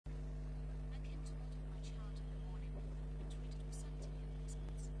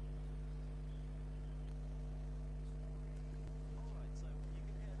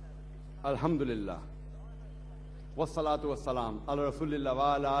Alhamdulillah. Wassalatu wassalam ala rasulillah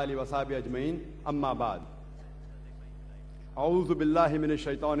wa ala alihi wa sahbihi ajma'in. Amma ba'd. A'udhu billahi minash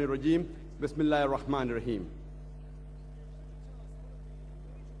shaitanir rajim. Bismillahir rahmanir rahim.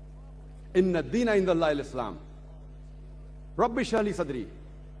 Inna ad-deena inda Allahi al-Islam. Rabbi shrah li sadri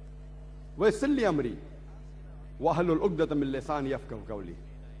wa yassir li amri wahlul 'uqdatam min lisani yafqahu qawli.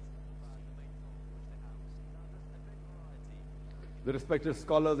 The respected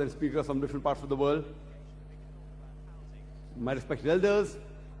scholars and speakers from different parts of the world, my respected elders,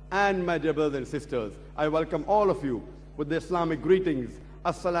 and my dear brothers and sisters, I welcome all of you with the Islamic greetings.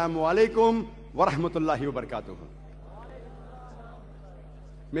 Assalamu alaikum wa rahmatullahi wa barakatuh.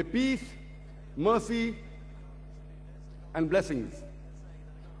 May peace, mercy, and blessings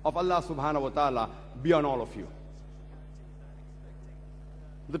of Allah subhanahu wa ta'ala be on all of you.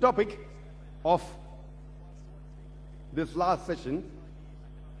 The topic of this last session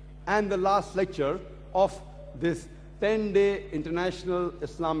and the last lecture of this 10-day International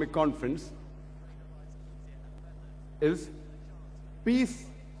Islamic Conference is Peace,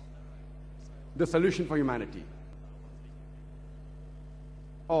 the Solution for Humanity.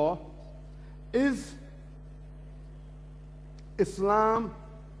 Or, is Islam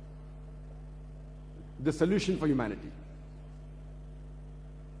the solution for humanity?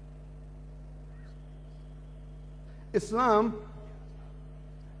 Islam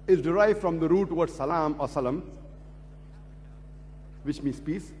is derived from the root word salam or salam, which means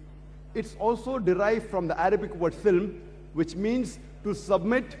peace. It's also derived from the Arabic word silm, which means to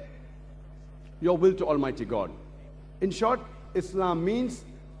submit your will to Almighty God. In short, Islam means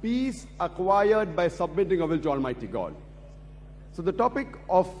peace acquired by submitting your will to Almighty God. So the topic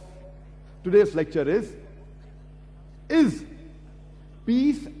of today's lecture is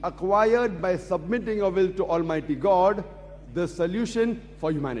peace acquired by submitting your will to Almighty God the solution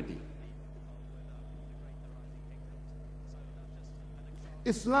for humanity?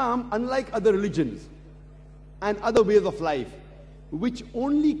 Islam, unlike other religions and other ways of life, which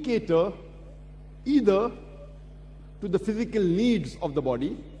only cater either to the physical needs of the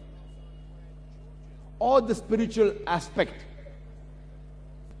body or the spiritual aspect.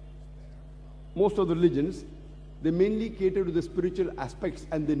 Most of the religions, they mainly cater to the spiritual aspects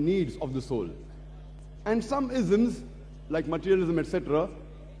and the needs of the soul. And some isms, like materialism, etc.,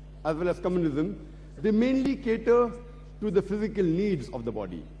 as well as communism, they mainly cater to the physical needs of the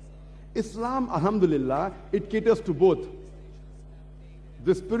body. Islam, alhamdulillah, it caters to both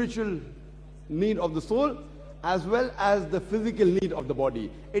the spiritual need of the soul as well as the physical need of the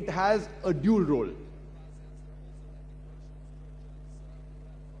body. It has a dual role.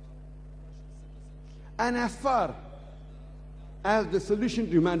 And as far as the solution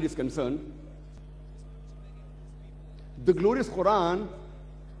to humanity is concerned, the glorious Quran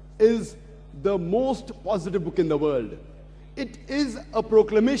is the most positive book in the world. It is a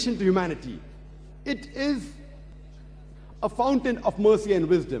proclamation to humanity. It is a fountain of mercy and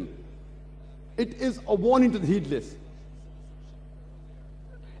wisdom. It is a warning to the heedless.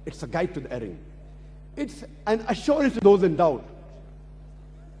 It's a guide to the erring. It's an assurance to those in doubt.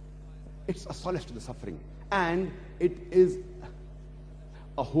 It's a solace to the suffering. And it is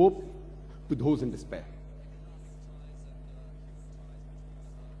a hope to those in despair.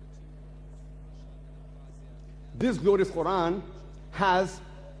 This glorious Quran has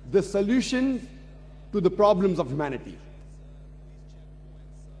the solution to the problems of humanity.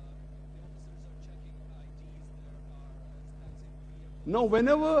 Now,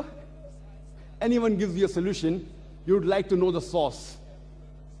 whenever anyone gives you a solution, you'd like to know the source.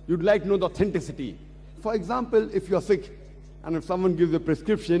 You'd like to know the authenticity. For example, if you're sick and if someone gives you a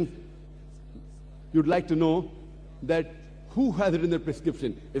prescription, you'd like to know that who has written the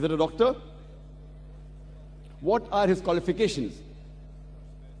prescription. Is it a doctor? What are his qualifications?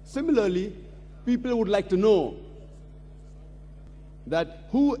 Similarly, people would like to know that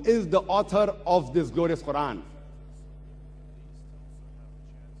who is the author of this glorious Quran.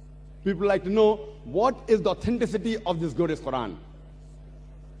 People like to know what is the authenticity of this glorious Quran.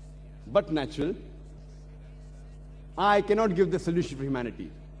 But natural, I cannot give the solution for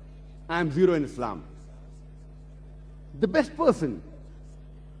humanity. I am zero in Islam. The best person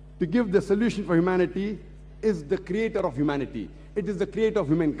to give the solution for humanity is the creator of humanity. It is the creator of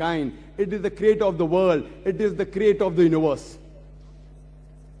humankind. It is the creator of the world. It is the creator of the universe.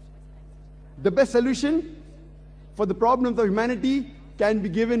 The best solution for the problems of humanity can be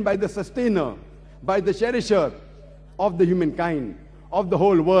given by the sustainer, by the cherisher of the humankind, of the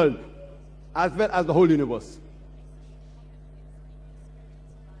whole world, as well as the whole universe.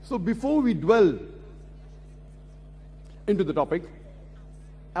 So before we dwell into the topic,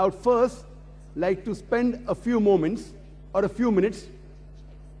 I would first like to spend a few moments or a few minutes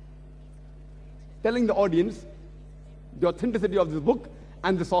telling the audience the authenticity of this book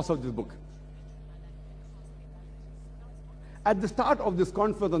and the source of this book. At the start of this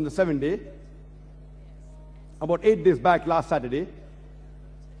conference on the 7th day, about 8 days back, last Saturday,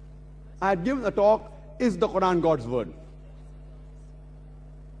 I had given a talk, Is the Quran God's Word?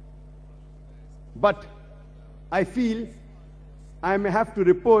 But I feel I may have to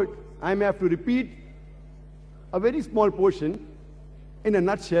repeat a very small portion in a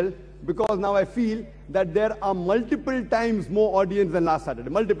nutshell, because now I feel that there are multiple times more audience than last Saturday,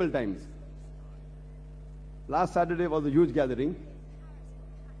 multiple times. Last Saturday was a huge gathering.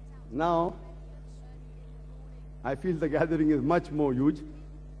 Now, I feel the gathering is much more huge,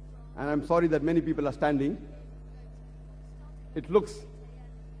 and I'm sorry that many people are standing. It looks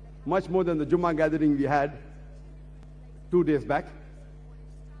much more than the Jummah gathering we had 2 days back.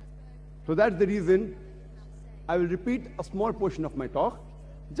 So that's the reason I will repeat a small portion of my talk,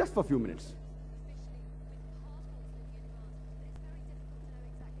 just for a few minutes.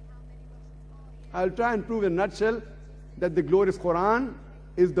 I'll try and prove in a nutshell that the glorious Quran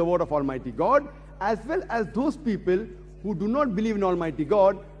is the word of Almighty God, as well as those people who do not believe in Almighty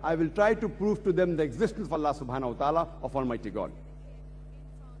God. I will try to prove to them the existence of Allah subhanahu wa ta'ala, of Almighty God.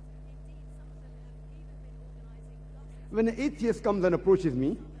 When an atheist comes and approaches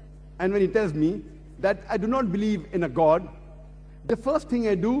me, and when he tells me that I do not believe in a God, the first thing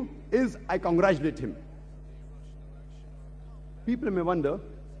I do is I congratulate him. People may wonder,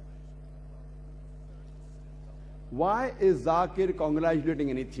 why is Zakir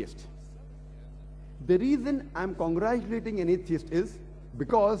congratulating an atheist? The reason I'm congratulating an atheist is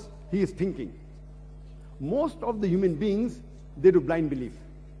because he is thinking. Most of the human beings, they do blind belief.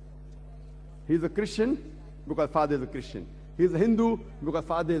 He's a Christian because father is a Christian. He's a Hindu because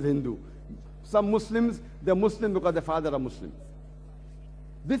father is Hindu. Some Muslims, they're Muslim because their father are Muslim.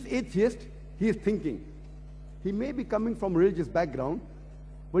 This atheist, he is thinking. He may be coming from a religious background,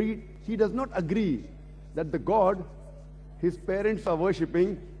 but he does not agree that the God his parents are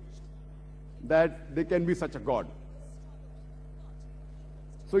worshipping, that there can be such a God.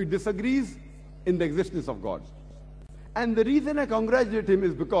 So he disagrees in the existence of God. And the reason I congratulate him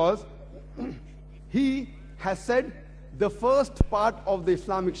is because he has said the first part of the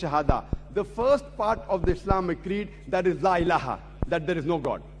Islamic Shahada, the first part of the Islamic creed, that is La ilaha, that there is no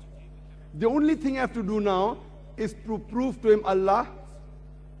God. The only thing I have to do now is to prove to him Allah,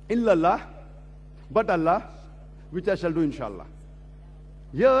 illallah, but Allah, which I shall do inshallah.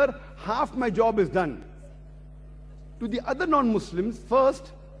 Here, half my job is done. To the other non-Muslims,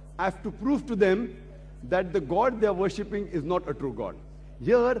 first, I have to prove to them that the God they are worshipping is not a true God.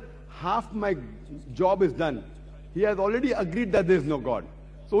 Here, half my job is done. He has already agreed that there is no God.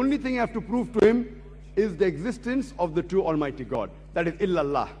 So only thing I have to prove to him is the existence of the true Almighty God. That is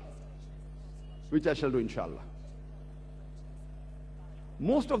illallah, which I shall do inshallah.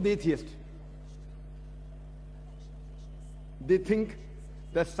 Most of the atheists, they think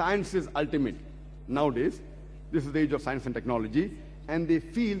that science is ultimate. Nowadays, this is the age of science and technology, and they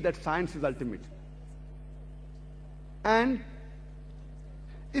feel that science is ultimate. And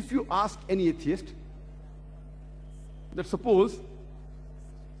if you ask any atheist, that suppose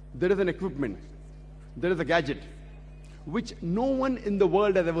there is an equipment, there is a gadget, which no one in the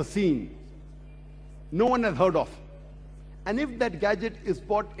world has ever seen, no one has heard of, and if that gadget is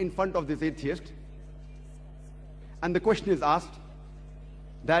brought in front of this atheist, and the question is asked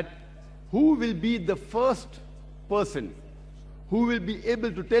that who will be the first person who will be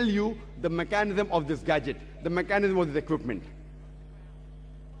able to tell you the mechanism of this gadget, the mechanism of this equipment?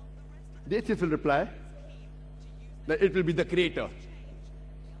 The atheist will reply that it will be the creator.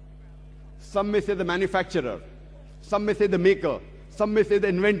 Some may say the manufacturer, some may say the maker, some may say the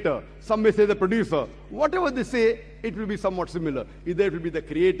inventor, some may say the producer. Whatever they say, it will be somewhat similar. Either it will be the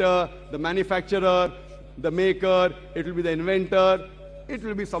creator, the manufacturer, the maker, it will be the inventor, it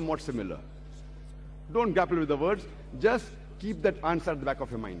will be somewhat similar. Don't grapple with the words, just keep that answer at the back of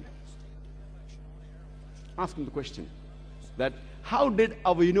your mind. Ask him the question that how did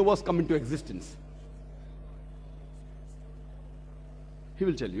our universe come into existence? He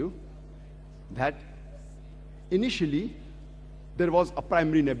will tell you that initially there was a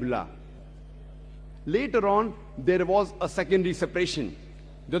primary nebula. Later on, there was a secondary separation.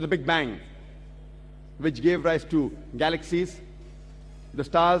 There was the Big Bang, which gave rise to galaxies, the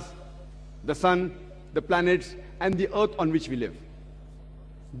stars, the sun, the planets, and the earth on which we live.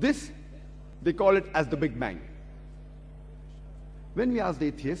 This, they call it as the Big Bang. When we ask the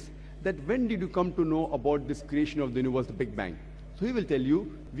atheists that when did you come to know about this creation of the universe, the Big Bang? So he will tell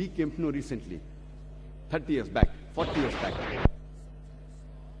you, we came to know recently, 30 years back, 40 years back.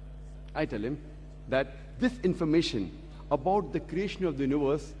 I tell him that this information about the creation of the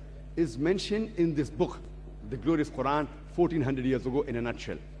universe is mentioned in this book, the glorious Quran, 1400 years ago in a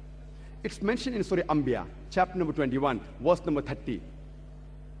nutshell. It's mentioned in Surah Anbiya, chapter number 21, verse number 30.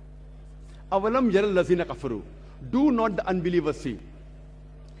 Avalam yaral lazina kafaru. Do not the unbelievers see?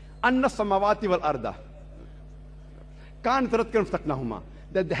 Anna samawati wal arda. Kan taratkan ftaknahuma.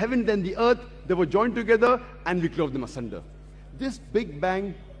 That the heavens and the earth, they were joined together and we clove them asunder. This Big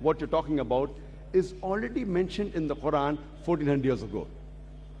Bang, what you're talking about, is already mentioned in the Quran 1400 years ago.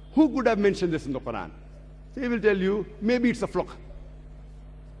 Who could have mentioned this in the Quran? So he will tell you, maybe it's a fluke.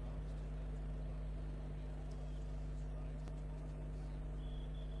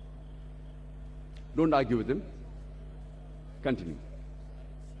 Don't argue with him. Continue.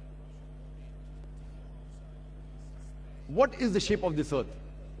 What is the shape of this earth?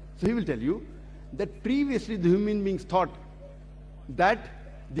 So he will tell you that previously the human beings thought that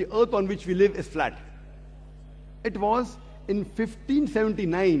the earth on which we live is flat. It was in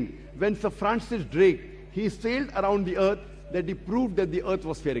 1579 when Sir Francis Drake, he sailed around the earth, that he proved that the earth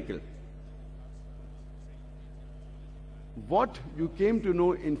was spherical. What you came to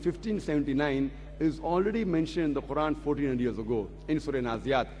know in 1579 is already mentioned in the Quran 1400 years ago in Surah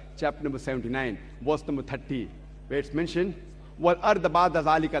Naziyat, chapter number 79, verse number 30, where it's mentioned, وَالْأَرْضَ بَعْدَ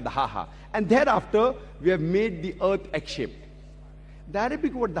ذَلِكَ دَحَاهَا. And thereafter, we have made the earth egg-shaped. The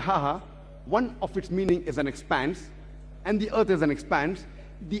Arabic word dahaha, one of its meaning is an expanse, and the earth is an expanse.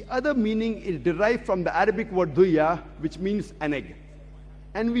 The other meaning is derived from the Arabic word duya, which means an egg.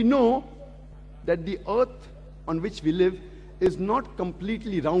 And we know that the earth on which we live is not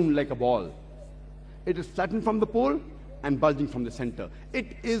completely round like a ball. It is flattened from the pole and bulging from the center.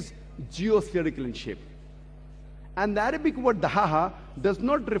 It is geospherical in shape. And the Arabic word dahaha does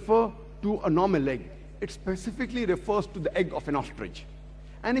not refer to a normal egg. It specifically refers to the egg of an ostrich.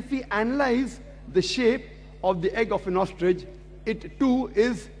 And if we analyze the shape of the egg of an ostrich, it too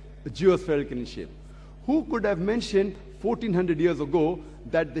is geospherical in shape. Who could have mentioned 1400 years ago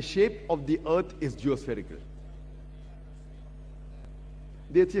that the shape of the earth is geospherical?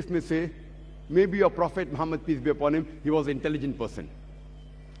 The atheist may say, maybe your Prophet Muhammad, peace be upon him, he was an intelligent person.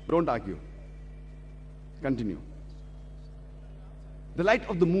 Don't argue. Continue. The light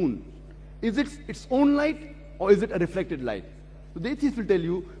of the moon, is it its own light or is it a reflected light? So the atheist will tell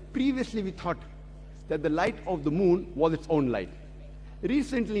you, previously we thought that the light of the moon was its own light.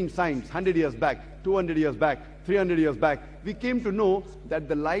 Recently in science, 100 years back, 200 years back, 300 years back, we came to know that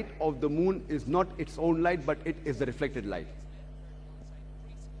the light of the moon is not its own light, but it is the reflected light.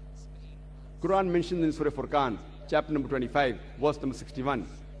 Quran mentioned in Surah Furqan, chapter number 25, verse number 61.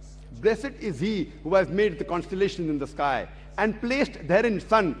 Blessed is he who has made the constellations in the sky and placed therein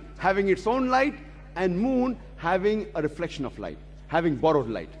sun having its own light and moon having a reflection of light, having borrowed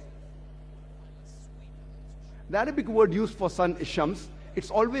light. The Arabic word used for sun is shams.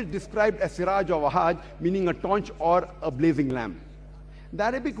 It's always described as siraj or wahaj, meaning a torch or a blazing lamp. The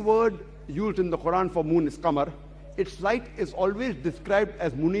Arabic word used in the Quran for moon is qamar. Its light is always described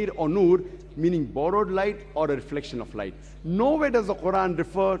as munir or nur, meaning borrowed light or a reflection of light. Nowhere does the Quran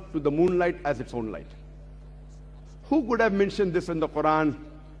refer to the moonlight as its own light. Who could have mentioned this in the Quran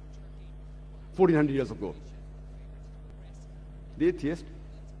 1400 years ago? The atheist.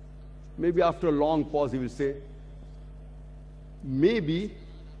 Maybe after a long pause he will say, maybe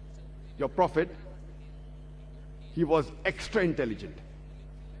your Prophet, he was extra intelligent.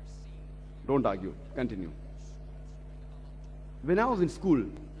 Don't argue. Continue. When I was in school,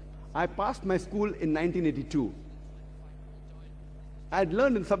 I passed my school in 1982. I had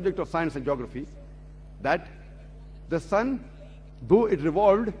learned in the subject of science and geography that the sun, though it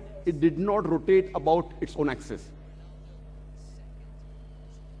revolved, it did not rotate about its own axis.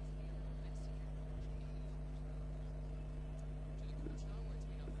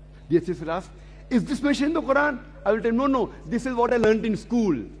 The atheist will ask, is this mentioned in the Quran? I will tell him, no, this is what I learned in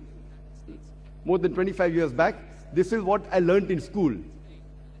school. More than 25 years back, this is what I learned in school.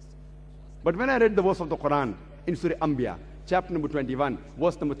 But when I read the verse of the Quran in Surah Anbiya, chapter number 21,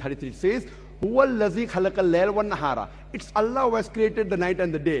 verse number 33, it says, Huwa allazi khalaqal layla wan nahara. It's Allah who has created the night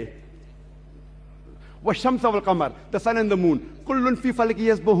and the day. Wa shamsa wal qamar, the sun and the moon. Kullun fi falaki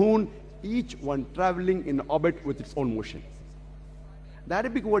yasbahun, each one traveling in orbit with its own motion. The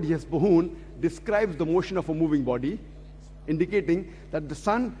Arabic word yasbahun describes the motion of a moving body, indicating that the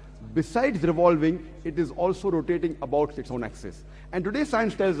sun, besides revolving, it is also rotating about its own axis. And today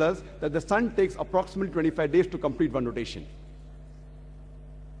science tells us that the sun takes approximately 25 days to complete one rotation.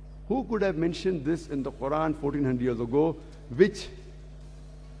 Who could have mentioned this in the Quran 1400 years ago, which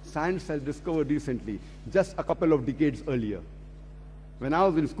science has discovered recently, just a couple of decades earlier? When I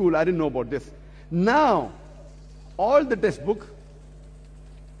was in school, I didn't know about this. Now, all the textbooks,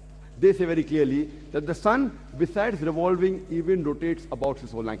 they say very clearly that the sun, besides revolving, even rotates about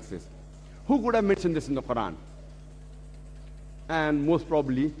its own axis. Who could have mentioned this in the Quran? And most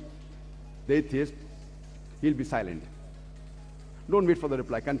probably, the atheist, he'll be silent. Don't wait for the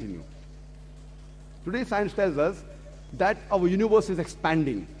reply, continue. Today, science tells us that our universe is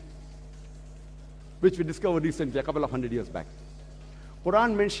expanding, which we discovered recently, a couple of hundred years back.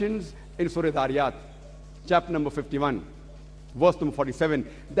 Quran mentions in Surah Dariyat, chapter number 51, verse number 47,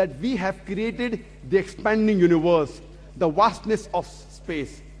 that we have created the expanding universe, the vastness of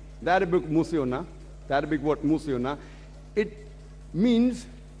space. The Arabic musiona, the Arabic word musiona, it means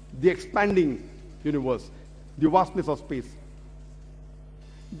the expanding universe, the vastness of space.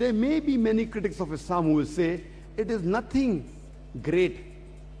 There may be many critics of Islam who will say it is nothing great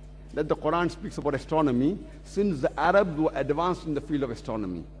that the Quran speaks about astronomy, since the Arabs were advanced in the field of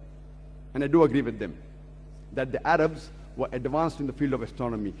astronomy. And I do agree with them that the Arabs were advanced in the field of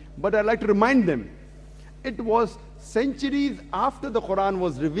astronomy. But I'd like to remind them, it was centuries after the Quran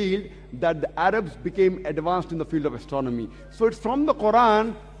was revealed that the Arabs became advanced in the field of astronomy. So it's from the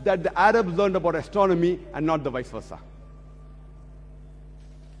Quran that the Arabs learned about astronomy and not the vice versa.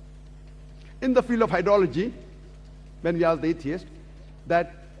 In the field of hydrology, when we asked the atheist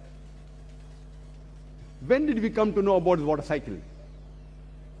that when did we come to know about the water cycle?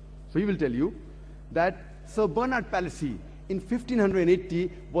 So he will tell you that Sir Bernard Palissy in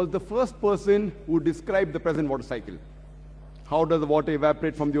 1580 was the first person who described the present water cycle. How does the water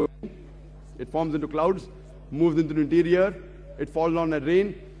evaporate from the ocean? It forms into clouds, moves into the interior, it falls down as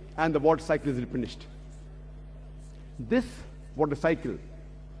rain, and the water cycle is replenished. This water cycle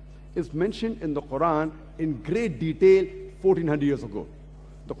is mentioned in the Quran in great detail 1400 years ago.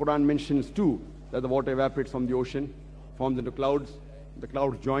 The Quran mentions too that the water evaporates from the ocean, forms into clouds, the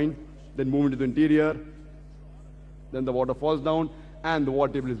clouds join, then move into the interior, then the water falls down, and the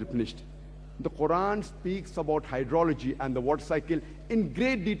water table is replenished. The Quran speaks about hydrology and the water cycle in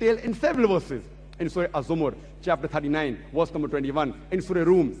great detail in several verses. In Surah Az-Zumar, chapter 39, verse number 21. In Surah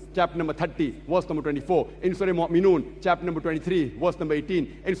Rum, chapter number 30, verse number 24. In Surah Mu'minun, chapter number 23, verse number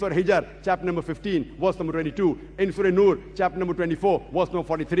 18. In Surah Hijr, chapter number 15, verse number 22. In Surah Nur, chapter number 24, verse number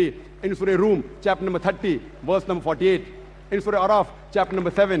 43. In Surah Rum, chapter number 30, verse number 48. In Surah Araf, chapter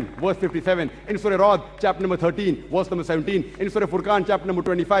number 7, verse 57. In Surah Rad, chapter number 13, verse number 17. In Surah Furqan, chapter number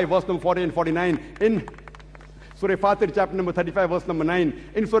 25, verse number 40 and 49. In Surah Fatir, chapter number 35, verse number 9.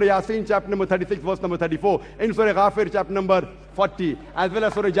 In Surah Yasin, chapter number 36, verse number 34. In Surah Ghafir, chapter number 40. As well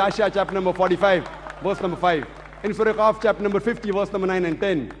as Surah Jashia, chapter number 45, verse number 5. In Surah Qaf, chapter number 50, verse number 9 and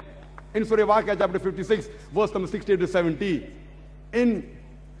 10. In Surah Waqia, chapter 56, verse number 60 to 70. In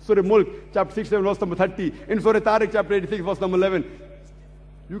Surah Mulk, chapter 67, verse number 30. In Surah Tariq, chapter 86, verse number 11.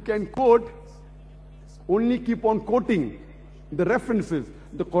 You can quote, only keep on quoting the references.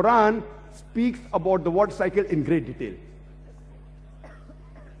 The Quran speaks about the water cycle in great detail.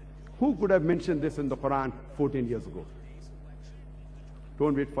 Who could have mentioned this in the Quran 14 years ago?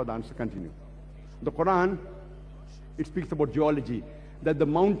 Don't wait for the answer, continue. The Quran, it speaks about geology, that the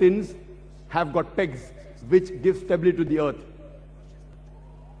mountains have got pegs which give stability to the earth.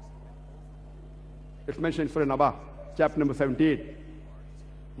 It's mentioned in Surah Naba, chapter number 78,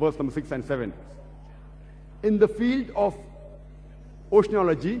 verse number 6 and 7. In the field of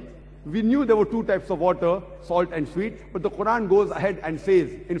oceanology, we knew there were two types of water, salt and sweet, but the Quran goes ahead and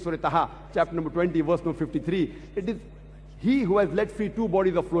says in Surah Taha, chapter number 20, verse number 53, it is He who has let free two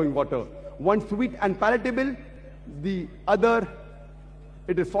bodies of flowing water, one sweet and palatable, the other,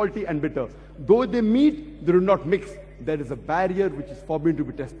 it is salty and bitter. Though they meet, they do not mix. There is a barrier which is forbidden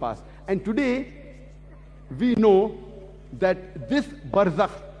to be trespassed. And today, we know that this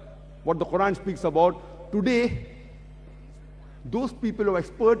barzakh, what the Quran speaks about, today, those people who are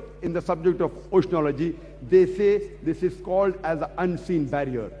expert in the subject of oceanology, they say this is called as an unseen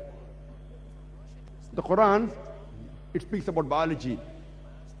barrier. The Quran, it speaks about biology.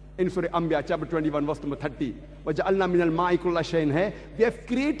 In Surah Anbiya, chapter 21, verse number 30, وَجَعَلْنَا مِنَ الْمَاءِ كُلَّ شَيْءٍ hai. We have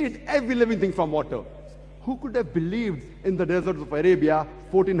created every living thing from water. Who could have believed in the deserts of Arabia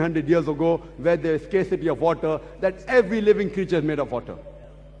 1400 years ago, where there is scarcity of water, that every living creature is made of water?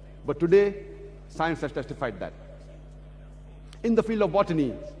 But today, science has testified that. In the field of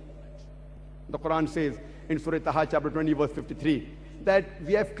botany, the Quran says in Surah Taha, chapter 20, verse 53, that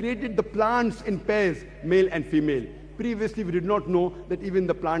we have created the plants in pairs, male and female. Previously, we did not know that even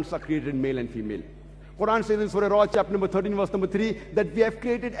the plants are created male and female. Quran says in Surah Ra, chapter number 13, verse number 3, that we have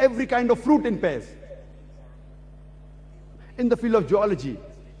created every kind of fruit in pairs. In the field of geology,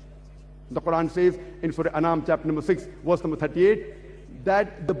 the Quran says in Surah Anam, chapter number 6, verse number 38,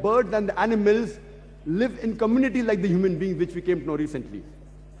 that the birds and the animals live in community like the human beings, which we came to know recently.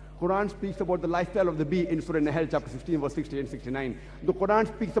 Quran speaks about the lifestyle of the bee in Surah Nahl, chapter 16, verse 60 and 69. The Quran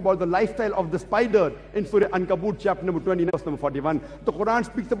speaks about the lifestyle of the spider in Surah Ankabut, chapter number 20, verse number 41. The Quran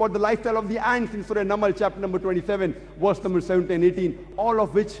speaks about the lifestyle of the ants in Surah Namal, chapter number 27, verse number 17 and 18, all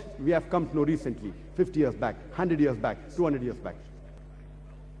of which we have come to know recently, 50 years back, 100 years back, 200 years back.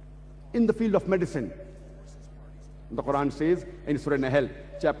 In the field of medicine, the Quran says in Surah Nahl,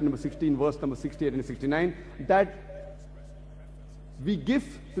 chapter number 16, verse number 68 and 69, that we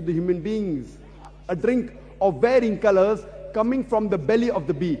give to the human beings a drink of varying colors coming from the belly of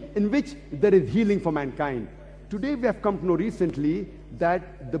the bee, in which there is healing for mankind. Today we have come to know recently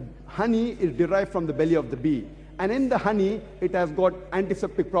that the honey is derived from the belly of the bee. And in the honey, it has got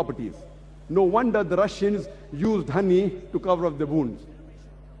antiseptic properties. No wonder the Russians used honey to cover up the wounds.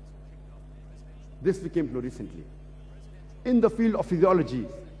 This we came to know recently. In the field of physiology,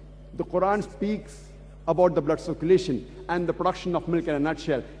 the Quran speaks about the blood circulation and the production of milk in a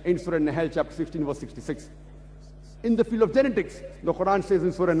nutshell in Surah Nahl, chapter 16, verse 66. In the field of genetics, the Quran says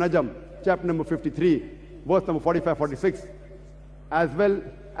in Surah Najm, chapter number 53, verse number 45-46, as well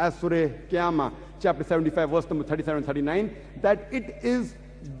as Surah Qiyamah, chapter 75, verse number 37-39, that it is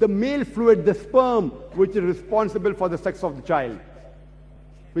the male fluid, the sperm, which is responsible for the sex of the child,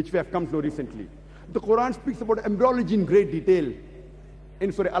 which we have come to know recently. The Quran speaks about embryology in great detail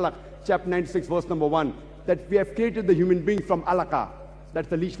in Surah Alaq, chapter 96, verse number 1, that we have created the human being from alaqa, that's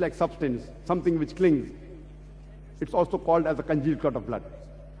the leech-like substance, something which clings. It's also called as a congealed clot of blood.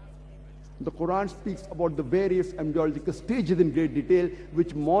 The Quran speaks about the various embryological stages in great detail,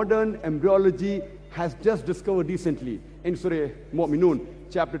 which modern embryology has just discovered recently in Surah Mu'minun,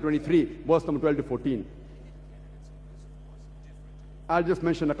 chapter 23, verse number 12 to 14. I'll just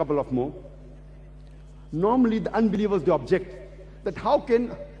mention a couple of more. Normally, the unbelievers, they object that how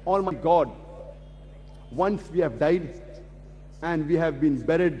can Almighty God, once we have died and we have been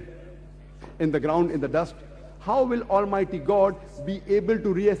buried in the ground, in the dust, how will Almighty God be able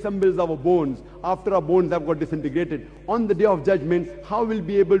to reassemble our bones after our bones have got disintegrated? On the day of judgment, how will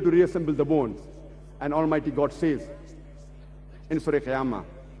be able to reassemble the bones? And Almighty God says in Surah Qiyamah,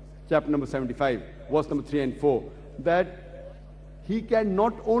 chapter number 75, verse number 3 and 4, that He can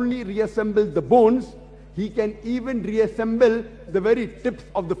not only reassemble the bones, He can even reassemble the very tips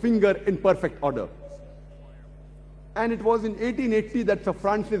of the finger in perfect order. And it was in 1880 that Sir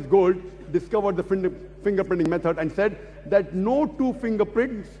Francis Gould discovered the fingerprinting method and said that no two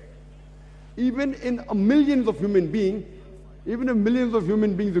fingerprints, even in millions of human beings, even if millions of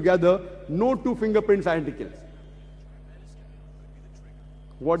human beings together, no two fingerprints are identical.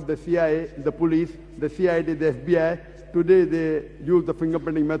 What the CIA, the police, the CID, the FBI, today they use the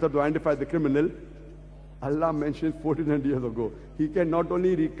fingerprinting method to identify the criminal. Allah mentions 1400 years ago. He can not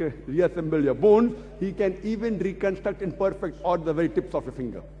only reassemble your bones, He can even reconstruct in perfect order the very tips of your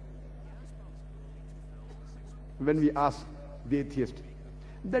finger. When we ask the atheist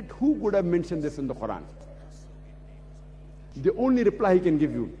that who would have mentioned this in the Quran, the only reply he can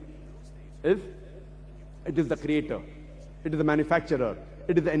give you is, it is the creator, it is the manufacturer,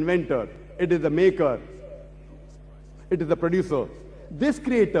 it is the inventor, it is the maker, it is the producer. This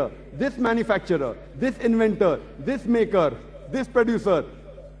creator, this manufacturer, this inventor, this maker, this producer,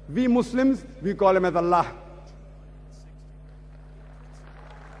 we Muslims, we call him as Allah.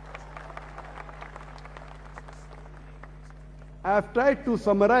 I have tried to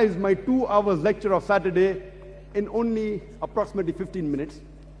summarize my 2 hours lecture of Saturday in only approximately 15 minutes,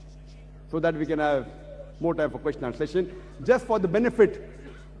 so that we can have more time for question and answer session, just for the benefit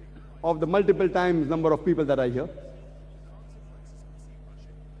of the multiple times number of people that are here.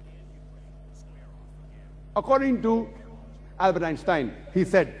 According to Albert Einstein, he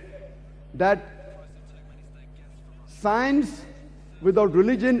said that science without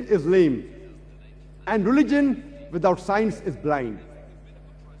religion is lame, and religion without science is blind.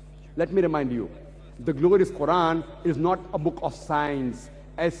 Let me remind you, the glorious Quran is not a book of science,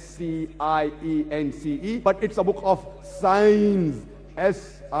 S-C-I-E-N-C-E, but it's a book of signs,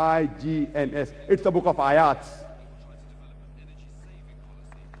 S-I-G-N-S. It's a book of ayats.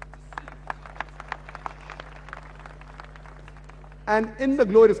 And in the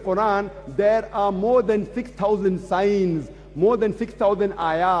glorious Quran, there are more than 6,000 signs, more than 6,000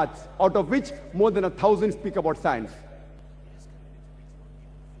 ayats, out of which more than 1,000 speak about science.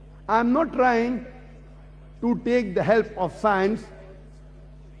 I'm not trying to take the help of science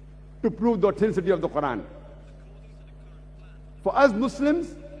to prove the authenticity of the Quran. For us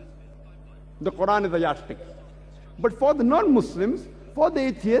Muslims, the Quran is a yardstick. But for the non-Muslims, for the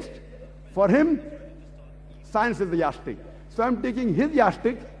atheist, for him, science is the yardstick. So I'm taking his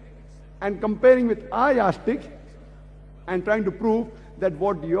yardstick and comparing with our yardstick and trying to prove that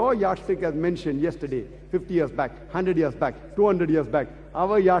what your yardstick has mentioned yesterday, 50 years back, 100 years back, 200 years back,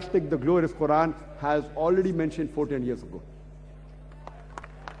 our yardstick, the glorious Quran, has already mentioned 14 years ago.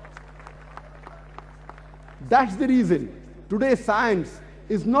 That's the reason today's science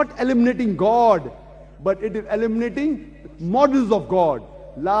is not eliminating God, but it is eliminating models of God.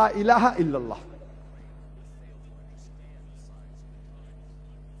 La ilaha illallah.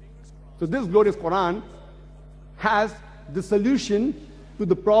 So this glorious Quran has the solution to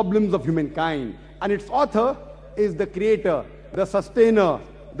the problems of humankind. And its author is the creator, the sustainer,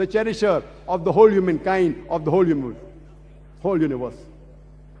 the cherisher of the whole humankind, of the whole universe.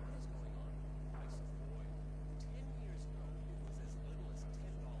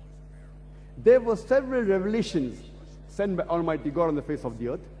 There were several revelations sent by Almighty God on the face of the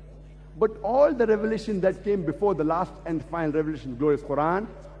earth. But all the revelations that came before the last and final revelation, the glorious Quran,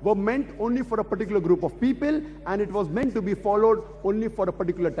 were meant only for a particular group of people, and it was meant to be followed only for a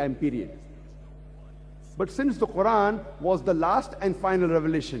particular time period. But since the Quran was the last and final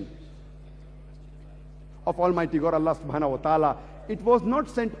revelation of Almighty God, Allah subhanahu wa ta'ala, it was not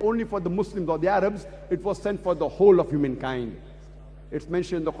sent only for the Muslims or the Arabs, it was sent for the whole of humankind. It's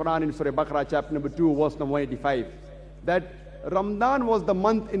mentioned in the Quran in Surah Baqarah, chapter number 2, verse number 185, that Ramadan was the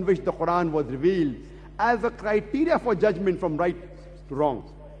month in which the Quran was revealed as a criteria for judgment from right to wrong,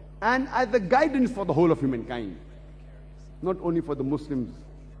 and as a guidance for the whole of humankind. Not only for the Muslims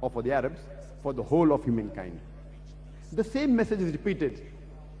or for the Arabs, for the whole of humankind. The same message is repeated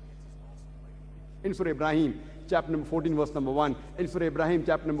in Surah Ibrahim, chapter number 14, verse number 1, in Surah Ibrahim,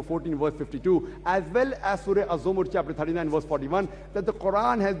 chapter number 14, verse 52, as well as Surah Az-Zumur, chapter 39, verse 41, that the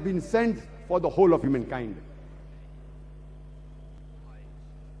Quran has been sent for the whole of humankind.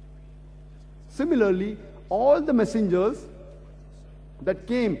 Similarly, all the messengers that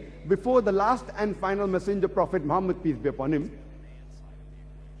came before the last and final messenger, Prophet Muhammad, peace be upon him,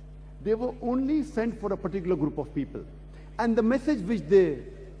 they were only sent for a particular group of people. And the message which they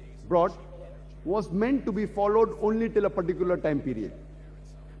brought was meant to be followed only till a particular time period.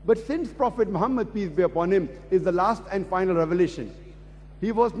 But since Prophet Muhammad, peace be upon him, is the last and final revelation,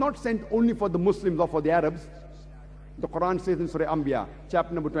 he was not sent only for the Muslims or for the Arabs. The Quran says in Surah Anbiya,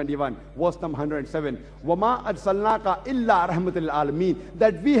 chapter number 21, verse number 107, وَمَا أَرْسَلْنَاكَ إِلَّا رَحْمَةً لِلْعَالَمِينَ,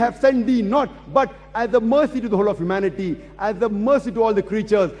 that we have sent thee not but as a mercy to the whole of humanity, as a mercy to all the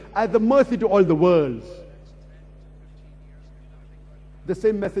creatures, as a mercy to all the worlds. The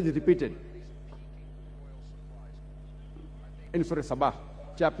same message is repeated in Surah Sabah,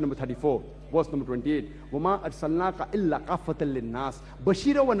 chapter number 34, verse number 28, وَمَا أَرْسَلْنَاكَ إِلَّا قَافَةً لِلنَّاسِ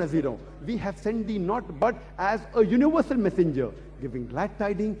بَشِيرًا وَنَذِيرًا, we have sent thee not but as a universal messenger, giving glad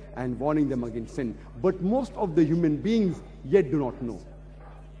tidings and warning them against sin. But most of the human beings yet do not know.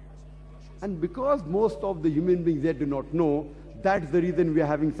 And because most of the human beings yet do not know, that's the reason we are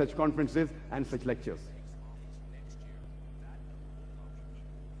having such conferences and such lectures.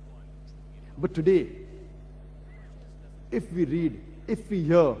 But today, if we read, if we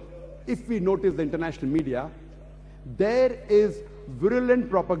hear, if we notice the international media, there is virulent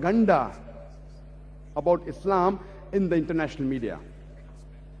propaganda about Islam in the international media.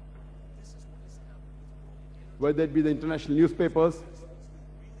 Whether it be the international newspapers,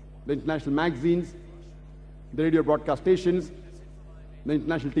 the international magazines, the radio broadcast stations, the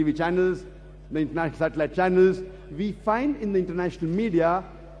international TV channels, the international satellite channels, we find in the international media,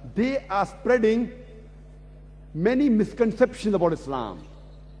 they are spreading many misconceptions about Islam.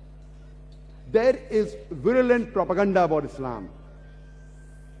 There is virulent propaganda about Islam.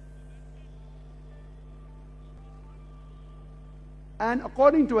 And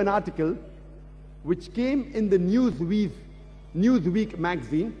according to an article which came in the Newsweek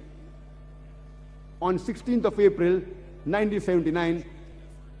magazine on 16th of April 1979,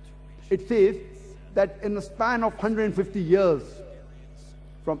 it says that in the span of 150 years,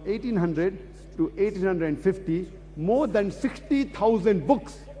 from 1800 to 1850, more than 60,000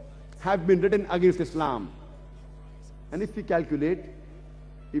 books have been written against Islam. And if we calculate,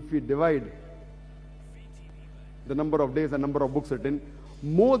 if we divide the number of days and number of books written,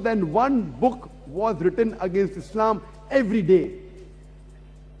 more than one book was written against Islam every day.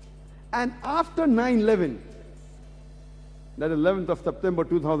 And after 9/11, that is 11th of September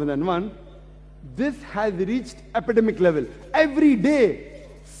 2001, this has reached epidemic level. Every day,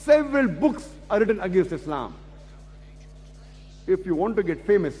 several books are written against Islam. If you want to get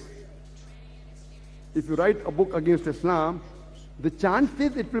famous, if you write a book against Islam, the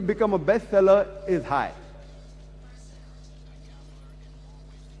chances it will become a bestseller is high.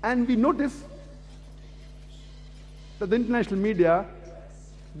 And we notice that the international media,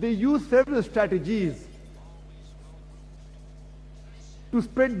 they use several strategies to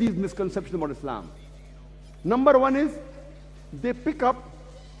spread these misconceptions about Islam. Number one is they pick up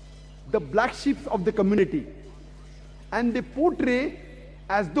the black sheep of the community and they portray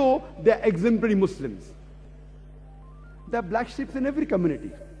as though they are exemplary Muslims. There are black sheep in every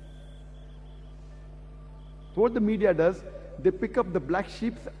community. So what the media does, they pick up the black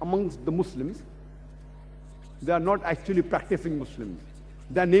sheep amongst the Muslims. They are not actually practicing Muslims.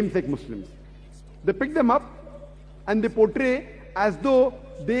 They are namesake Muslims. They pick them up and they portray as though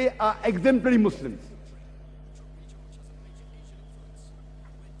they are exemplary Muslims.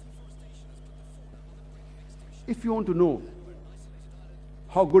 If you want to know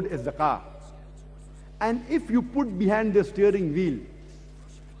how good is the car, and if you put behind the steering wheel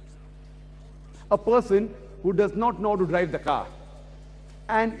a person who does not know how to drive the car,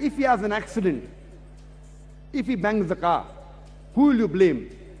 and if he has an accident, if he bangs the car, who will you blame?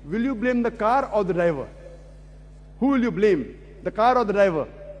 Will you blame the car or the driver? Who will you blame? The car or the driver?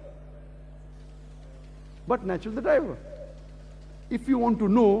 But naturally the driver. If you want to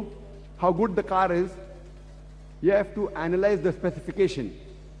know how good the car is, you have to analyze the specification.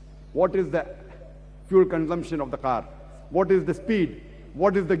 What is the fuel consumption of the car? What is the speed?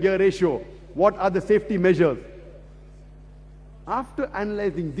 What is the gear ratio? What are the safety measures? After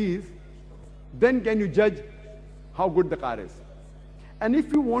analyzing these, then can you judge how good the car is. And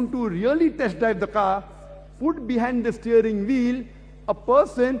if you want to really test drive the car, put behind the steering wheel a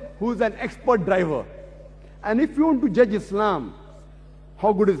person who is an expert driver. And if you want to judge Islam,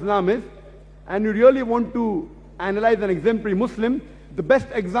 how good Islam is, and you really want to analyze an exemplary Muslim, the best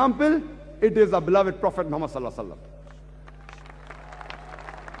example, it is our beloved Prophet Muhammad sallallahu alaihi wasallam.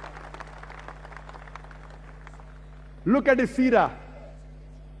 Look at his seerah,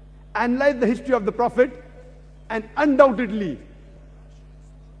 analyze the history of the Prophet, and undoubtedly,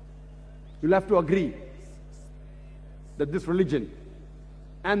 you'll have to agree that this religion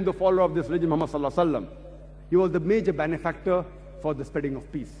and the follower of this religion, Muhammad sallallahu alaihi wasallam, he was the major benefactor for the spreading of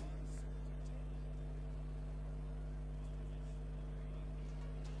peace.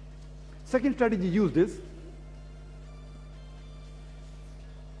 Second strategy used is,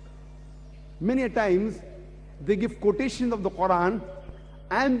 many a times they give quotations of the Quran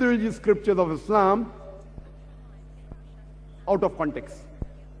and the religious scriptures of Islam out of context.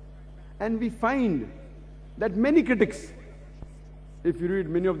 And we find that many critics, if you read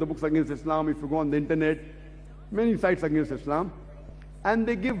many of the books against Islam, if you go on the internet, many sites against Islam, and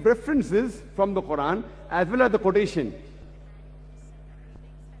they give references from the Quran as well as the quotation.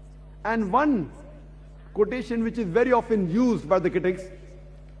 And one quotation which is very often used by the critics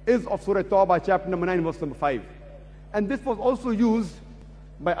is of Surah Tawbah, chapter number 9, verse number 5. And this was also used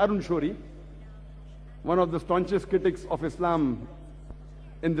by Arun Shourie, one of the staunchest critics of Islam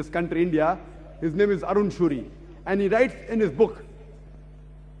in this country, India. His name is Arun Shourie. And he writes in his book,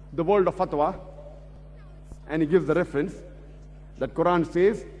 The World of Fatwa, and he gives the reference that Quran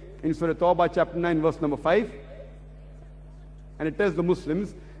says in Surah Tawbah, chapter 9, verse number 5, and it tells the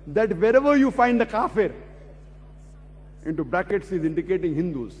Muslims that wherever you find the kafir, into brackets he's indicating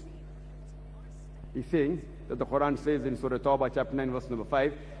Hindus. He's saying that the Quran says in Surah Tawbah, chapter 9, verse number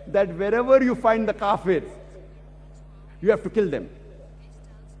 5, that wherever you find the kafir, you have to kill them.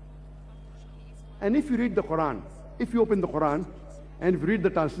 And if you read the Quran, if you open the Quran, and if you read the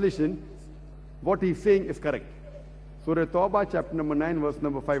translation, what he's saying is correct. Surah Tawbah, chapter number 9, verse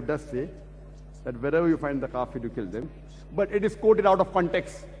number 5 does say that wherever you find the kafir, you kill them. But it is quoted out of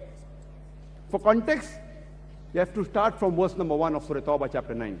context. For context, you have to start from verse number 1 of Surah Tawbah,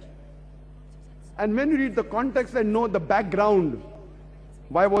 chapter 9. And when you read the context and know the background,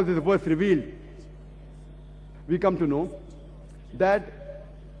 why was this verse revealed, we come to know that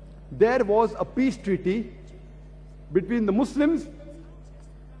there was a peace treaty between the Muslims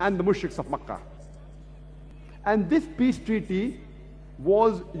and the mushriks of Makkah. And this peace treaty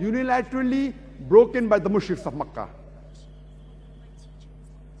was unilaterally broken by the mushriks of Makkah.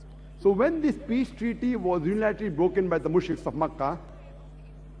 So when this peace treaty was unilaterally broken by the mushriks of Makkah,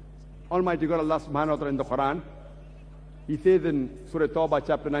 Almighty God Allah subhanahu wa ta'ala in the Quran, He says in Surah Tawbah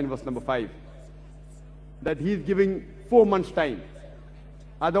chapter 9 verse number 5, that He is giving 4 months time.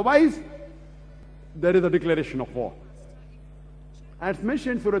 Otherwise, there is a declaration of war. And it's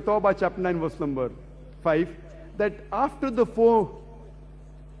mentioned in Surah Tawbah chapter 9 verse number 5, that after the 4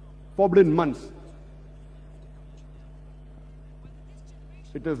 forbidden months,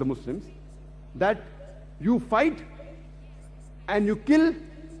 it is the Muslims, that You fight and you kill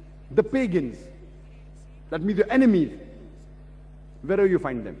the pagans. That means your enemies, wherever you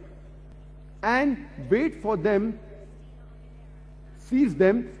find them. And wait for them, seize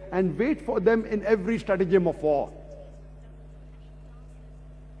them, and wait for them in every stratagem of war.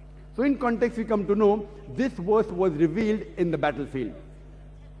 So in context we come to know this verse was revealed in the battlefield.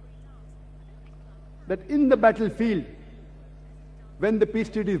 That in the battlefield, when the peace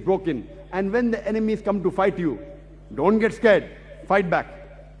treaty is broken and when the enemies come to fight you, don't get scared, fight back.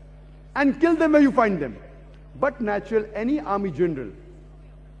 And kill them where you find them. But natural, any army general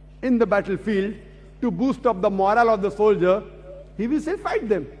in the battlefield, to boost up the morale of the soldier, he will say fight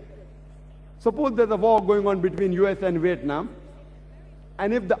them. Suppose there's a war going on between US and Vietnam,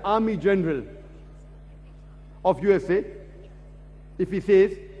 and if the army general of USA, if he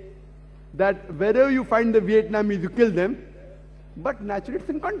says that wherever you find the Vietnamese, you kill them, but naturally it's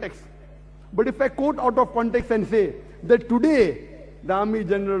in context. But if I quote out of context and say that today the Army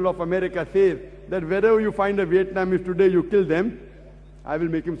General of America says that wherever you find a Vietnamese today, you kill them, I will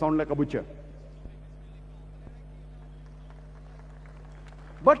make him sound like a butcher.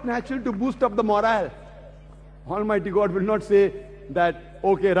 But naturally, to boost up the morale, Almighty God will not say that,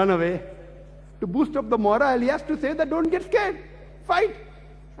 okay, run away. To boost up the morale, he has to say that don't get scared, fight.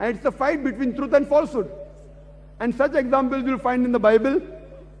 And it's a fight between truth and falsehood. And such examples you'll find in the Bible.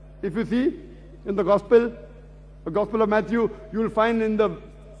 If you see in the Gospel of Matthew, you will find in the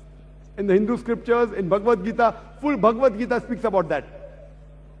Hindu scriptures, in Bhagavad Gita, full Bhagavad Gita speaks about that.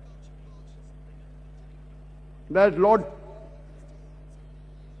 That Lord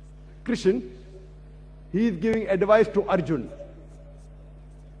Krishna, he is giving advice to Arjun.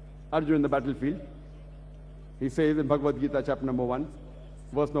 Arjun in the battlefield. He says in Bhagavad Gita chapter number 1,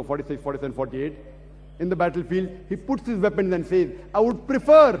 verse number 46, 47, 48, in the battlefield, he puts his weapons and says, I would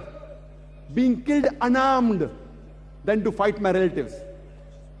prefer being killed unarmed than to fight my relatives.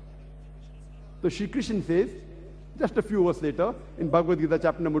 So Shri Krishna says, just a few verses later, in Bhagavad Gita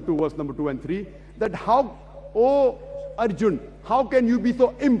chapter number 2, verse number 2 and 3, that how, oh Arjun, how can you be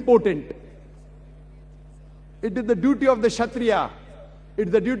so impotent? It is the duty of the Kshatriya, it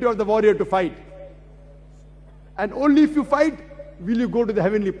is the duty of the warrior to fight. And only if you fight, will you go to the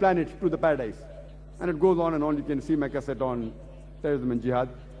heavenly planets, to the paradise. And it goes on and on. You can see my cassette on terrorism and jihad,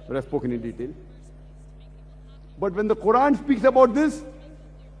 where I've spoken in detail. But when the Quran speaks about this,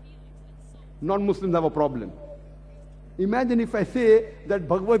 non-Muslims have a problem. Imagine if I say that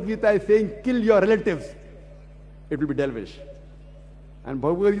Bhagavad Gita is saying, kill your relatives. It will be devilish. And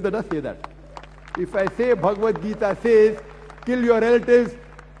Bhagavad Gita does say that. If I say Bhagavad Gita says, kill your relatives,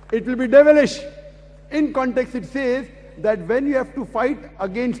 it will be devilish. In context it says that when you have to fight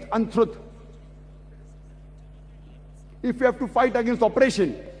against untruth, if you have to fight against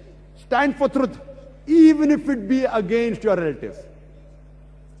oppression, stand for truth, even if it be against your relatives.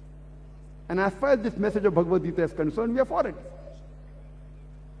 And as far as this message of Bhagavad Gita is concerned, we are for it.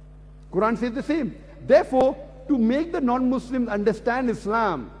 Quran says the same. Therefore, to make the non-Muslims understand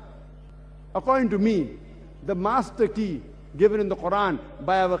Islam, according to me, the master key given in the Quran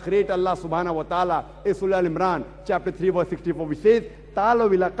by our Creator Allah subhanahu wa ta'ala is Surah Al-Imran, chapter 3, verse 64, which says,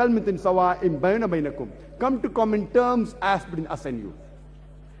 Ta'alaw ila kalmatin sawa'in bayna bainakum. Come to common terms as between us and you.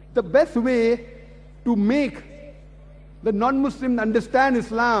 The best way to make the non-Muslims understand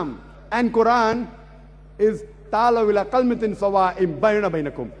Islam and Quran is Ta'alaw ila kalmatin sawa'in bayna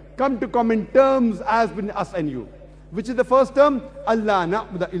bainakum. Come to common terms as between us and you. Which is the first term? Allah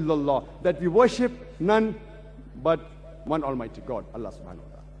na'budu illallah. That we worship none but one Almighty God, Allah subhanahu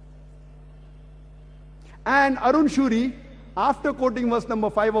wa ta'ala. And Arun Shuri, after quoting verse number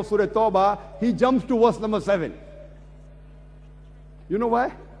 5 of Surah Tawbah, he jumps to verse number 7. You know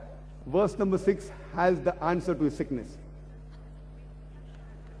why? Verse number 6 has the answer to his sickness.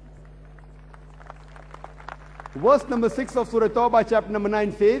 Verse number 6 of Surah Tawbah, chapter number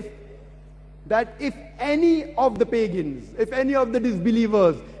 9 says that if any of the pagans, if any of the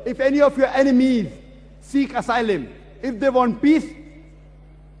disbelievers, if any of your enemies seek asylum, if they want peace,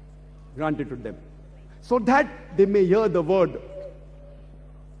 grant it to them, so that they may hear the word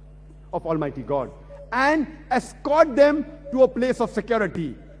of Almighty God and escort them to a place of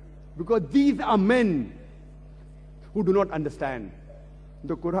security, because these are men who do not understand.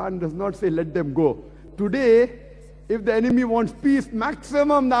 The Quran does not say let them go. Today, if the enemy wants peace,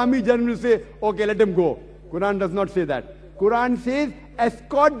 maximum the army general will say, okay, let them go. Quran does not say that. Quran says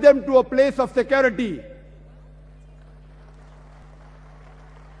escort them to a place of security.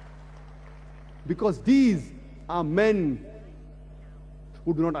 Because these are men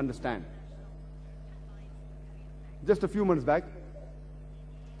who do not understand. Just a few months back,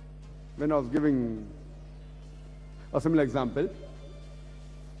 when I was giving a similar example.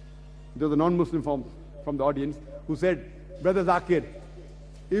 There was a non-Muslim from the audience who said, Brother Zakir,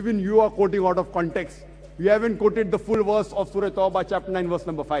 even you are quoting out of context. You haven't quoted the full verse of Surah Tawbah, chapter 9, verse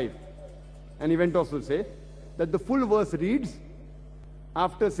number 5. And he went on to say that the full verse reads,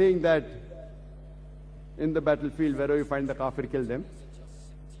 after saying that in the battlefield, wherever you find the kafir, kill them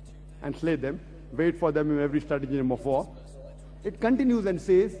and slay them, wait for them in every stratagem of war. It continues and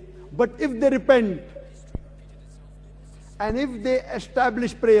says, but if they repent, and if they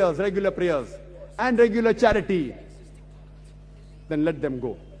establish prayers, regular prayers, and regular charity, then let them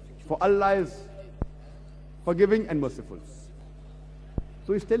go. For Allah is forgiving and merciful.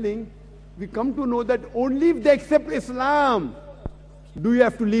 So he's telling, we come to know that only if they accept Islam, do you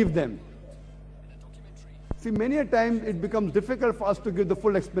have to leave them. See, many a time it becomes difficult for us to give the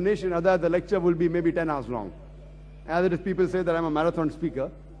full explanation, otherwise the lecture will be maybe 10 hours long. As it is, people say that I'm a marathon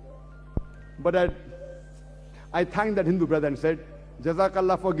speaker. But I thanked that Hindu brother and said,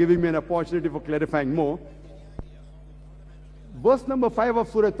 Jazakallah for giving me an opportunity for clarifying more. Verse number 5 of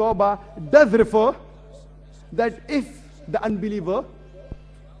Surah Tawbah does refer that if the unbeliever,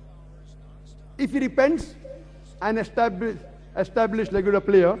 if he repents and establish regular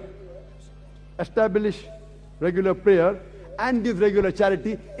prayer and gives regular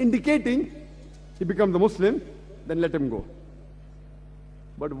charity, indicating he becomes a Muslim, then let him go.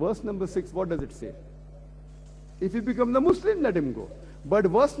 But verse number 6, what does it say? If he becomes a Muslim, let him go. But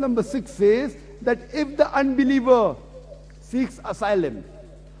verse number 6 says that if the unbeliever seeks asylum,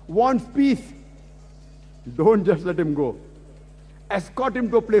 wants peace, don't just let him go. Escort him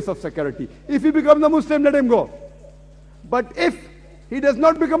to a place of security. If he becomes a Muslim, let him go. But if he does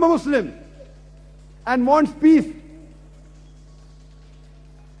not become a Muslim and wants peace,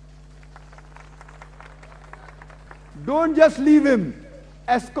 don't just leave him.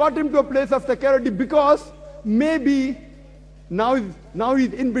 Escort him to a place of security, because maybe now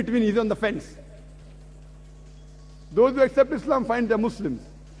he's in between, he's on the fence. Those who accept Islam find they're Muslims.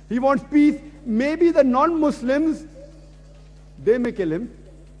 He wants peace. Maybe the non-Muslims, they may kill him.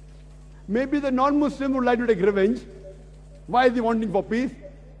 Maybe the non-Muslim would like to take revenge. Why is he wanting for peace?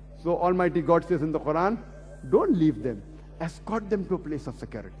 So Almighty God says in the Quran, don't leave them. Escort them to a place of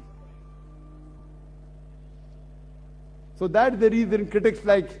security. So that's the reason critics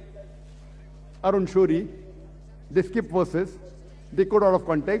like Arun Shori, they skip verses, they quote out of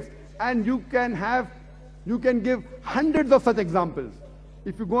context, and you can give hundreds of such examples.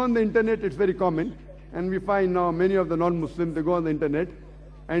 If you go on the internet, it's very common, and we find now many of the non-Muslims, they go on the internet,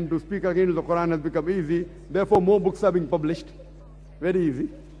 and to speak against the Quran has become easy. Therefore, more books are being published. Very easy.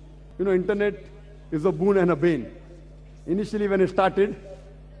 You know, internet is a boon and a bane. Initially, when it started,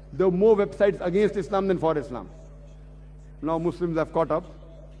 there were more websites against Islam than for Islam. Now Muslims have caught up.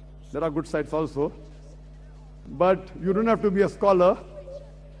 There are good sites also. But you don't have to be a scholar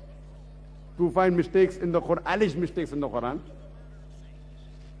to find mistakes in the Quran, alleged mistakes in the Quran.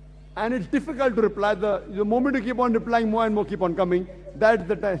 And it's difficult to reply. The moment you keep on replying, more and more keep on coming. That's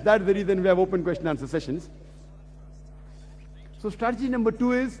the reason we have open question and answer sessions. So strategy number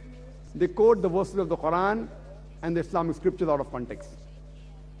 2 is they quote the verses of the Quran and the Islamic scriptures out of context.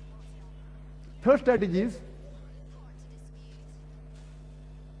 Third strategy is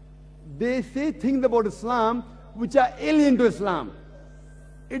they say things about Islam which are alien to Islam.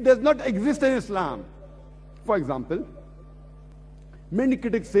 It does not exist in Islam. For example, many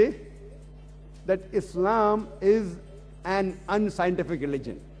critics say that Islam is an unscientific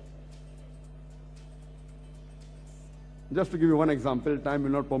religion. Just to give you one example, time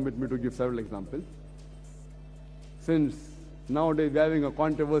will not permit me to give several examples. Since nowadays we are having a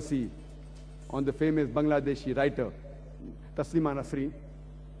controversy on the famous Bangladeshi writer, Taslima Nasreen.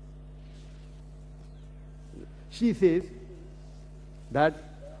 She says that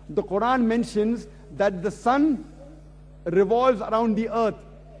the Quran mentions that the sun revolves around the earth.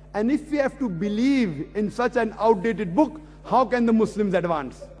 And if we have to believe in such an outdated book, how can the Muslims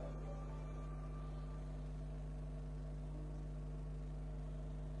advance?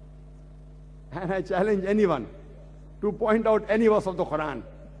 And I challenge anyone to point out any verse of the Quran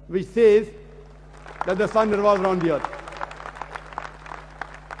which says that the sun revolves around the earth.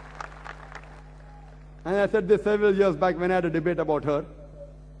 And I said this several years back when I had a debate about her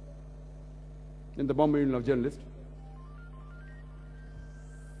in the Bombay Union of Journalists.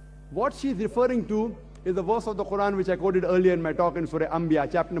 What she is referring to is the verse of the Quran which I quoted earlier in my talk in Surah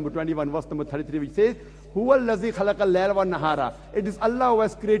Anbiya, chapter number 21, verse number 33, which says, Huwa allazi khalaqa al-layla wa nahara. It is Allah who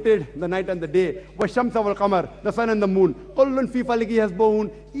has created the night and the day. Wa shamsa wal qamar, the sun and the moon. Kullun fi faliki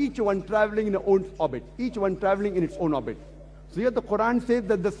yasbahun. Each one traveling in its own orbit. Each one traveling in its own orbit. So here the Quran says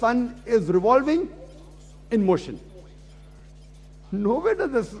that the sun is revolving in motion. Nowhere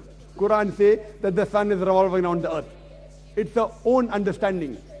does the Quran say that the sun is revolving around the earth. It's her own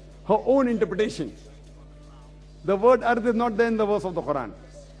understanding, her own interpretation. The word earth is not there in the verse of the Quran.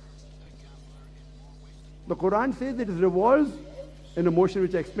 The Quran says it revolves in a motion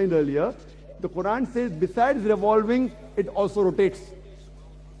which I explained earlier. The Quran says besides revolving, it also rotates.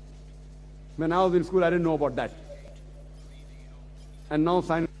 When I was in school, I didn't know about that. And now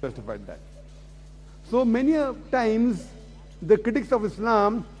science justified that. So many times, the critics of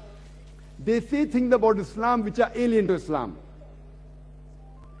Islam, they say things about Islam which are alien to Islam.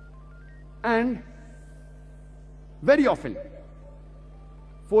 And very often,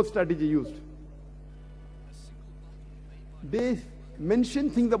 fourth strategy used. They mention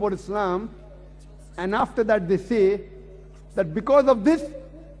things about Islam, and after that they say that because of this,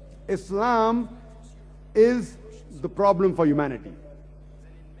 Islam is the problem for humanity.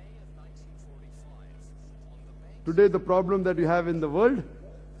 Today the problem that we have in the world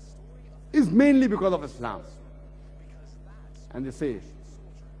is mainly because of Islam. And they say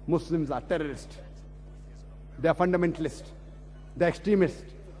Muslims are terrorists, they are fundamentalists, they are extremists,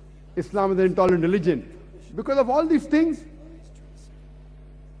 Islam is an intolerant religion. Because of all these things,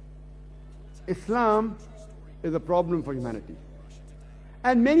 Islam is a problem for humanity.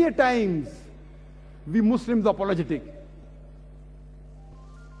 And many a times, we Muslims are apologetic,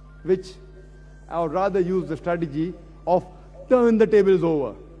 which I would rather use the strategy of turn the tables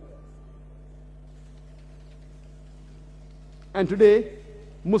over. And today,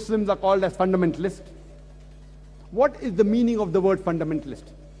 Muslims are called as fundamentalists. What is the meaning of the word fundamentalist?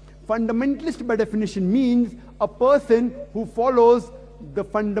 Fundamentalist by definition means a person who follows the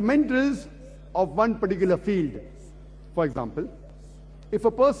fundamentals of one particular field. For example, if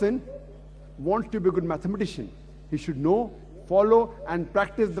a person wants to be a good mathematician, he should know, follow and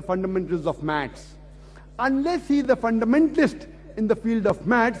practice the fundamentals of maths. Unless he is a fundamentalist in the field of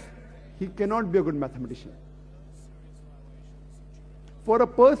maths, he cannot be a good mathematician. For a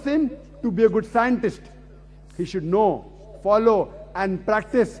person to be a good scientist, he should know, follow and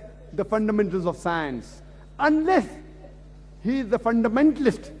practice the fundamentals of science. Unless he is a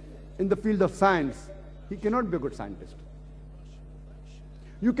fundamentalist in the field of science, he cannot be a good scientist.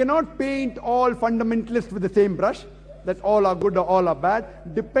 You cannot paint all fundamentalists with the same brush, that all are good or all are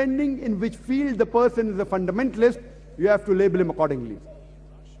bad. Depending in which field the person is a fundamentalist, you have to label him accordingly.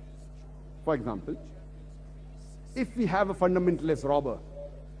 For example, if we have a fundamentalist robber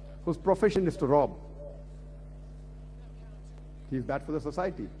whose profession is to rob, he is bad for the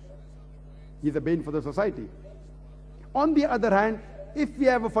society. He is a bane for the society. On the other hand, if we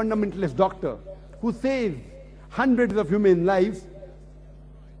have a fundamentalist doctor who saves hundreds of human lives,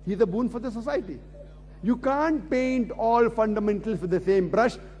 he is a boon for the society. You can't paint all fundamentalists with the same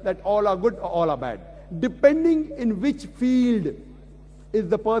brush, that all are good or all are bad. Depending in which field is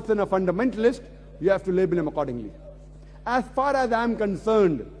the person a fundamentalist, you have to label him accordingly. As far as I am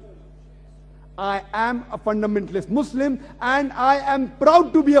concerned, I am a fundamentalist Muslim, and I am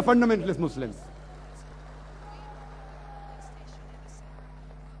proud to be a fundamentalist Muslim.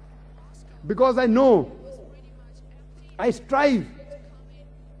 Because I know, I strive,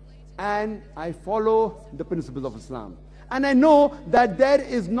 and I follow the principles of Islam. And I know that there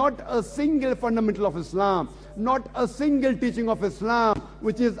is not a single fundamental of Islam, not a single teaching of Islam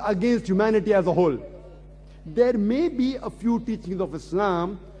which is against humanity as a whole. There may be a few teachings of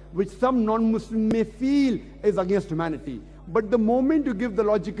Islam which some non-Muslim may feel is against humanity. But the moment you give the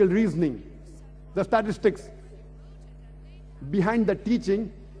logical reasoning, the statistics behind the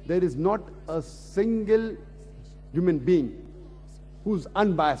teaching, there is not a single human being who's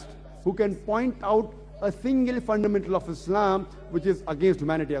unbiased, who can point out a single fundamental of Islam which is against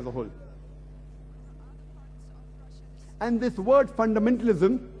humanity as a whole. And this word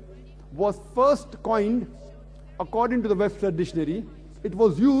fundamentalism was first coined, according to the Webster Dictionary. It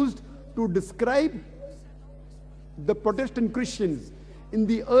was used to describe the Protestant Christians in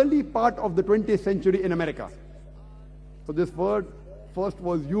the early part of the 20th century in America. So this word first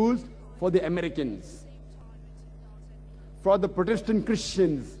was used for the Americans, for the Protestant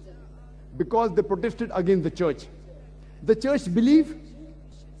Christians, because they protested against the church. The church believed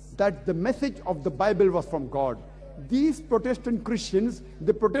that the message of the Bible was from God. These Protestant Christians,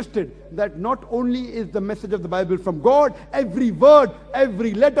 they protested that not only is the message of the Bible from God, every word,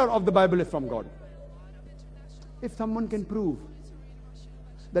 every letter of the Bible is from God. If someone can prove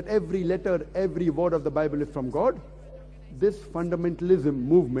that every letter, every word of the Bible is from God, this fundamentalism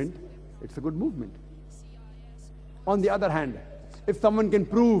movement, it's a good movement. On the other hand, if someone can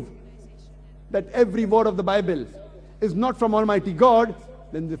prove that every word of the Bible is not from Almighty God,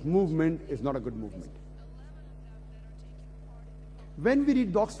 then this movement is not a good movement. When we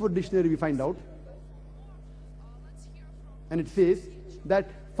read the Oxford Dictionary, we find out, and it says that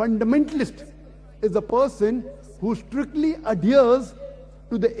fundamentalist is a person who strictly adheres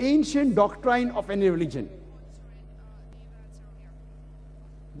to the ancient doctrine of any religion.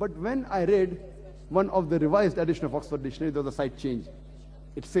 But when I read one of the revised edition of Oxford Dictionary, there was a slight change.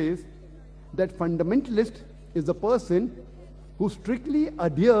 It says that fundamentalist is a person who strictly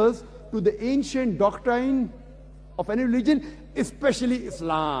adheres to the ancient doctrine of any religion, especially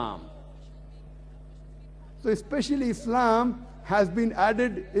Islam. So especially Islam has been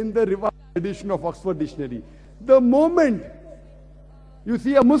added in the revised edition of Oxford Dictionary. The moment you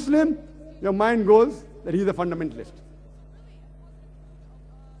see a Muslim, your mind goes that he's a fundamentalist.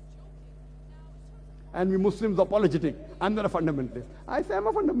 And we Muslims are apologetic. I'm not a fundamentalist. I say I'm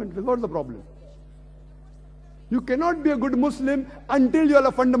a fundamentalist. What's the problem? You cannot be a good Muslim until you are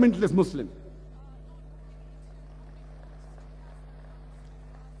a fundamentalist Muslim.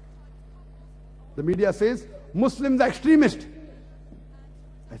 The media says Muslims are extremists.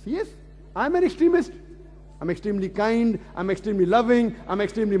 I say yes, I'm an extremist. I'm extremely kind, I'm extremely loving, I'm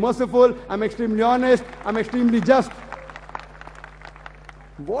extremely merciful, I'm extremely honest, I'm extremely just.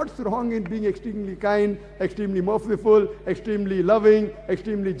 What's wrong in being extremely kind, extremely merciful, extremely loving,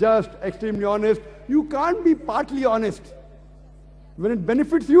 extremely just, extremely honest? You can't be partly honest. When it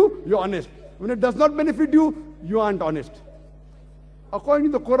benefits you, you're honest. When it does not benefit you, you aren't honest.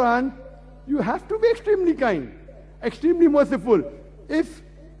 According to the Quran, you have to be extremely kind, extremely merciful. If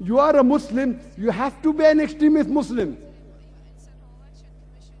you are a Muslim, you have to be an extremist Muslim.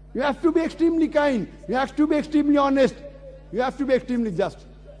 You have to be extremely kind. You have to be extremely honest. You have to be extremely just.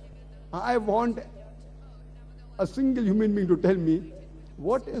 I want a single human being to tell me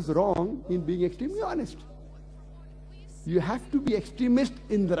what is wrong in being extremely honest. You have to be extremist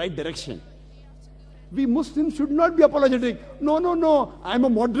in the right direction. We Muslims should not be apologetic. No, no, no, I'm a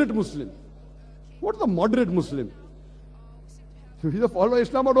moderate Muslim. What's a moderate Muslim? You either follow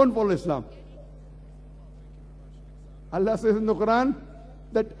Islam or don't follow Islam. Allah says in the Quran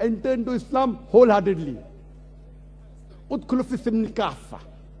that enter into Islam wholeheartedly. Udkhulu fi silmi kaffa.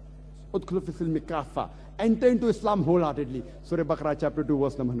 Udkhulu fi silmi kaffa. Enter into Islam wholeheartedly. Surah Baqarah chapter 2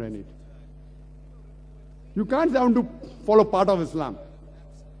 verse number 108. You can't say I want to follow part of Islam.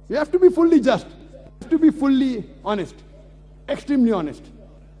 You have to be fully just. You have to be fully honest. Extremely honest.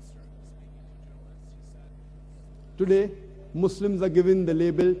 Today, Muslims are given the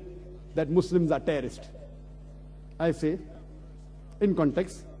label that Muslims are terrorists. I say, in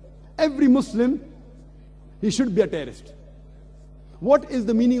context, every Muslim, he should be a terrorist. What is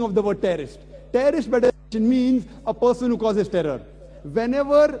the meaning of the word terrorist? Terrorist by definition means a person who causes terror.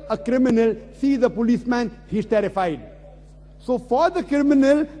 Whenever a criminal sees a policeman, he's terrified. So for the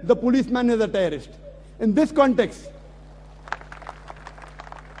criminal, the policeman is a terrorist. In this context,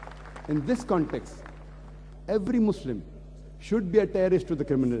 every Muslim should be a terrorist to the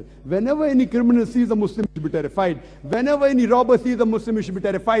criminal. Whenever any criminal sees a Muslim, he should be terrified. Whenever any robber sees a Muslim, he should be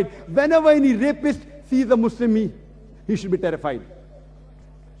terrified. Whenever any rapist sees a Muslim, he should be terrified.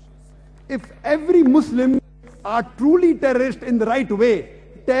 If every Muslim are truly terrorists in the right way,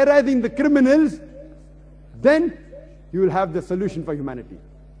 terrorizing the criminals, then you will have the solution for humanity.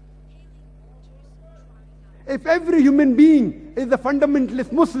 If every human being is a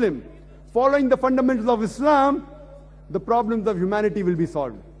fundamentalist Muslim, following the fundamentals of Islam, the problems of humanity will be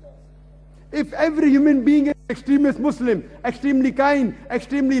solved. If every human being is an extremist Muslim, extremely kind,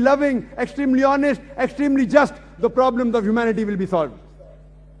 extremely loving, extremely honest, extremely just, the problems of humanity will be solved.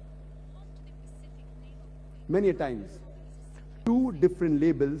 Many a times, two different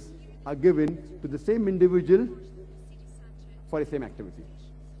labels are given to the same individual for the same activity.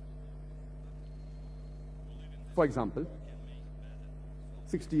 For example,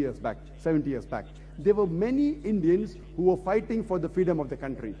 60 years back, 70 years back, there were many Indians who were fighting for the freedom of the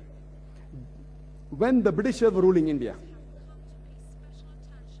country. When the Britishers were ruling India,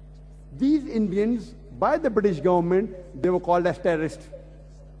 these Indians, by the British government, they were called as terrorists.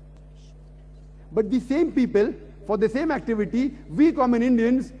 But the same people, for the same activity, we common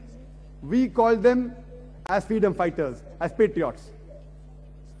Indians, we call them as freedom fighters, as patriots.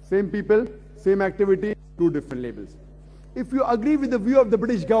 Same people, same activity, two different labels. If you agree with the view of the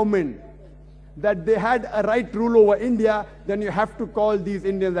British government that they had a right to rule over India, then you have to call these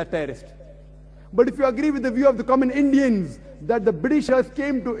Indians as terrorists. But if you agree with the view of the common Indians that the Britishers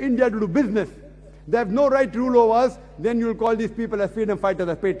came to India to do business, they have no right to rule over us, then you will call these people as freedom fighters,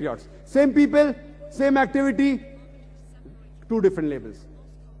 as patriots. Same people, same activity, two different labels.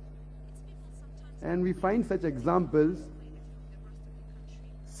 And we find such examples,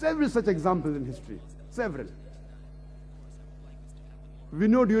 several such examples in history, several. We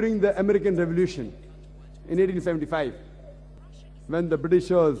know during the American Revolution in 1875, when the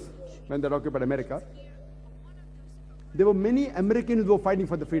Britishers, when they occupied America, there were many Americans who were fighting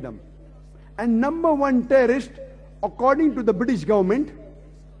for the freedom. And number one terrorist, according to the British government,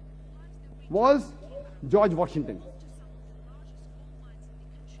 was George Washington.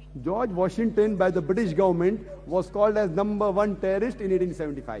 George Washington, by the British government, was called as number one terrorist in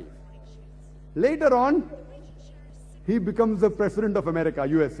 1875. Later on, he becomes the President of America,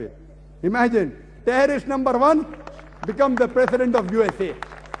 USA. Imagine, terrorist number one becomes the President of USA.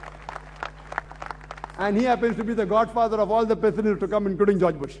 And he happens to be the godfather of all the presidents to come, including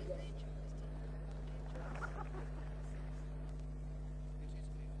George Bush.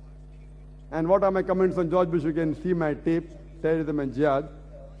 And what are my comments on George Bush? You can see my tape, Terrorism and Jihad,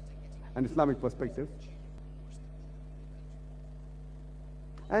 an Islamic perspective.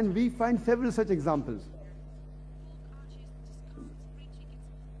 And we find several such examples.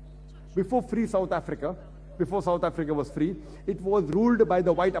 Before free South Africa, before South Africa was free, it was ruled by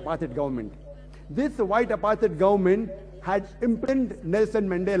the white apartheid government. This white apartheid government had imprisoned Nelson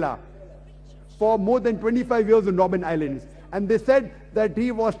Mandela for more than 25 years in Robben Islands. And they said that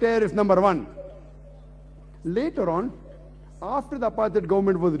he was terrorist number one. Later on, after the apartheid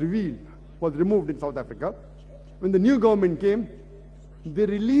government was removed in South Africa, when the new government came, they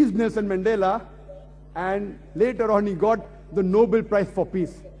released Nelson Mandela, and later on he got the Nobel Prize for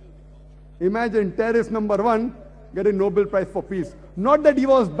Peace. Imagine terrorist number one getting Nobel Prize for Peace. Not that he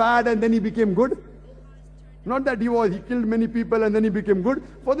was bad and then he became good. Not that he killed many people and then he became good.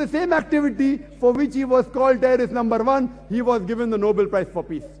 For the same activity for which he was called terrorist number one, he was given the Nobel Prize for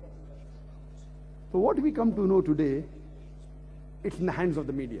Peace. So what we come to know today, it's in the hands of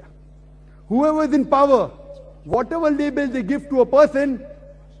the media. Whoever is in power, whatever label they give to a person,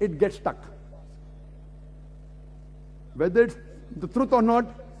 it gets stuck. Whether it's the truth or not,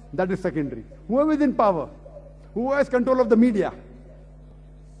 that is secondary. Whoever is in power, who has control of the media,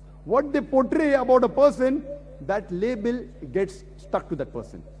 what they portray about a person, that label gets stuck to that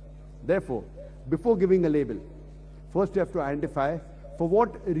person. Therefore, before giving a label, first you have to identify for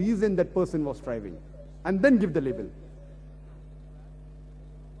what reason that person was striving, and then give the label.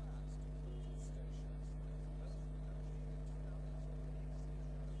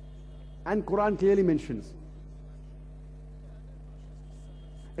 And Quran clearly mentions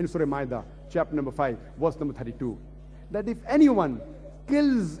in Surah Maida, chapter number 5, verse number 32, that if anyone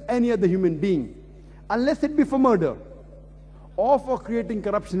kills any other human being, unless it be for murder, or for creating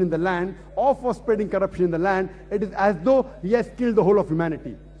corruption in the land, or for spreading corruption in the land, it is as though he has killed the whole of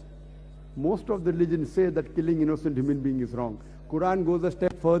humanity. Most of the religions say that killing innocent human being is wrong. Quran goes a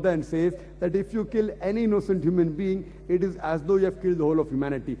step further and says that if you kill any innocent human being, it is as though you have killed the whole of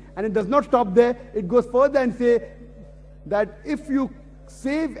humanity. And it does not stop there. It goes further and says that if you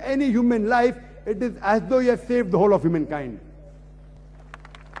save any human life, it is as though you have saved the whole of humankind.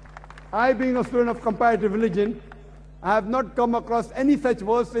 I, being a student of comparative religion, I have not come across any such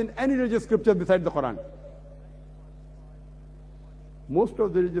verse in any religious scripture besides the Quran. Most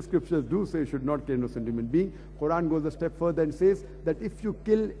of the religious scriptures do say you should not kill innocent human being. Quran goes a step further and says that if you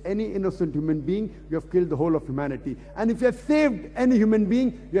kill any innocent human being, you have killed the whole of humanity. And if you have saved any human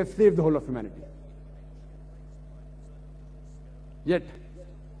being, you have saved the whole of humanity. Yet,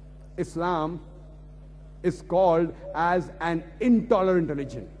 Islam is called as an intolerant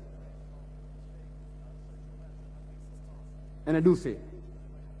religion. And I do say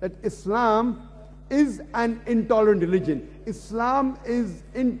that Islam is an intolerant religion. Islam is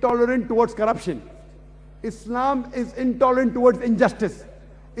intolerant towards corruption. Islam is intolerant towards injustice.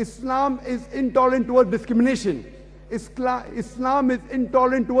 Islam is intolerant towards discrimination. Islam is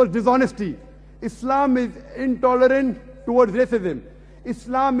intolerant towards dishonesty. Islam is intolerant towards racism.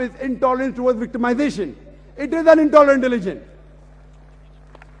 Islam is intolerant towards victimization. It is an intolerant religion.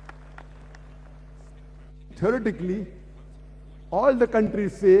 Theoretically, all the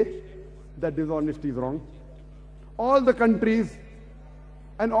countries say that dishonesty is wrong. All the countries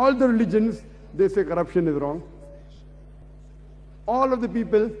and all the religions, they say corruption is wrong. All of the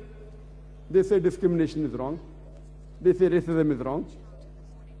people, they say discrimination is wrong. They say racism is wrong.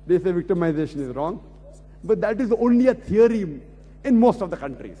 They say victimization is wrong. But that is only a theory in most of the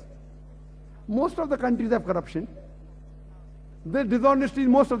countries. Most of the countries have corruption. There's dishonesty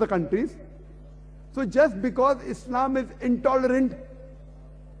in most of the countries. So just because Islam is intolerant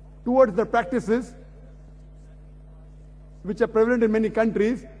towards the practices which are prevalent in many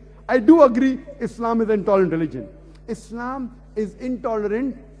countries, I do agree Islam is an intolerant religion. Islam is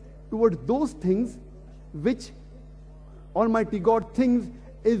intolerant towards those things which Almighty God thinks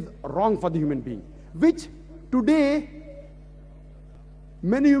is wrong for the human being, which today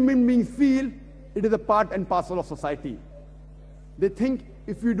Many human beings feel it is a part and parcel of society. They think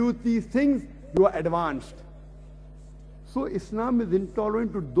if you do these things, you are advanced. So Islam is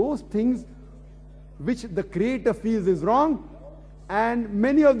intolerant to those things which the Creator feels is wrong, and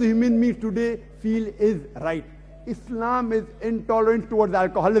many of the human beings today feel is right. Islam is intolerant towards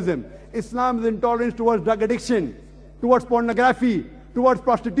alcoholism. Islam is intolerant towards drug addiction, towards pornography, towards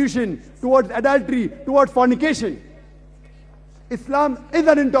prostitution, towards adultery, towards fornication. Islam is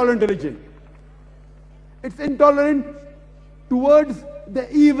an intolerant religion. It's intolerant towards the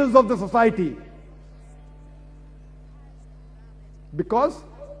evils of the society. Because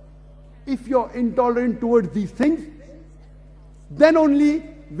if you're intolerant towards these things, then only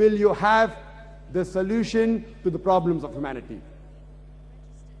will you have the solution to the problems of humanity.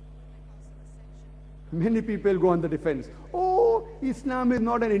 Many people go on the defense. Oh, Islam is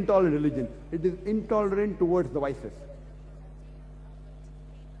not an intolerant religion. It is intolerant towards the vices,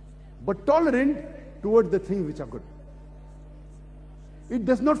 but tolerant towards the things which are good. It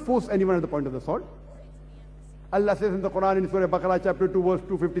does not force anyone at the point of the sword. Allah says in the Quran in Surah Baqarah chapter 2 verse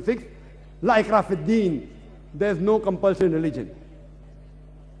 256, La ikrah fid deen, there is no compulsion in religion.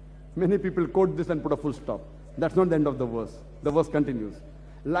 Many people quote this and put a full stop. That's not the end of the verse. The verse continues.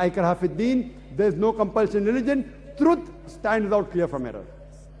 La ikrah fid deen, there is no compulsion in religion. Truth stands out clear from error.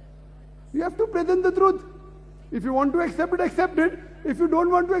 You have to present the truth. If you want to accept it, accept it. If you don't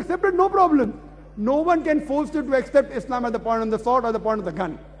want to accept it, no problem. No one can force you to accept Islam at the point of the sword or the point of the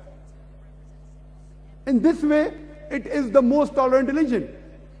gun. In this way, it is the most tolerant religion.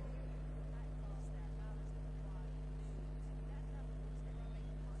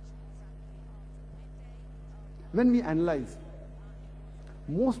 When we analyze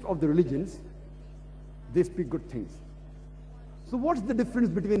most of the religions, they speak good things. So what's the difference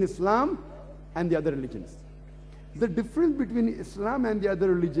between Islam and the other religions? The difference between Islam and the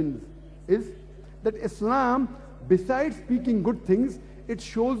other religions is that Islam, besides speaking good things, it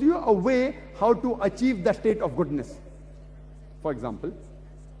shows you a way how to achieve the state of goodness. For example,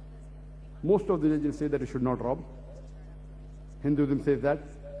 most of the religions say that you should not rob. Hinduism says that,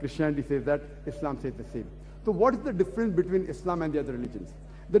 Christianity says that, Islam says the same. So what is the difference between Islam and the other religions?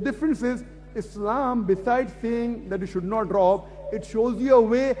 The difference is, Islam, besides saying that you should not rob, it shows you a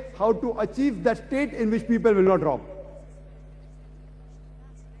way how to achieve that state in which people will not rob.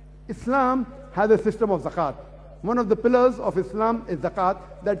 Islam has a system of zakat. One of the pillars of Islam is zakat,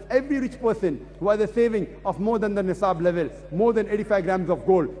 that every rich person who has a saving of more than the nisab level, more than 85 grams of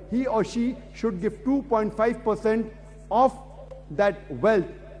gold, he or she should give 2.5% of that wealth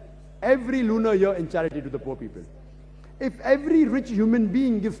every lunar year in charity to the poor people. If every rich human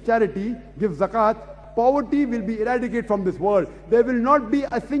being gives charity, gives zakat, poverty will be eradicated from this world. There will not be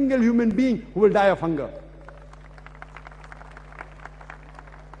a single human being who will die of hunger.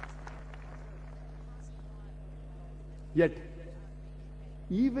 Yet,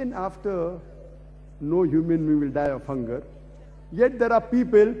 even after no human being will die of hunger, yet there are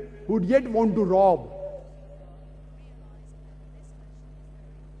people who yet want to rob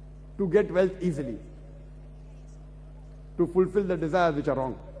to get wealth easily, to fulfill the desires which are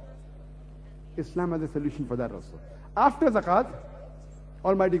wrong. Islam has a solution for that also. After zakat,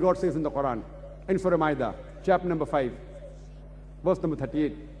 Almighty God says in the Quran, in Surah Ma'idah, chapter number 5, verse number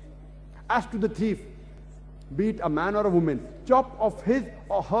 38, as to the thief, be it a man or a woman, chop off his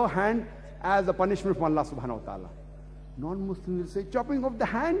or her hand as a punishment from Allah subhanahu wa ta'ala. Non-Muslims will say, chopping off the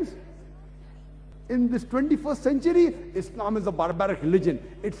hands? In this 21st century, Islam is a barbaric religion.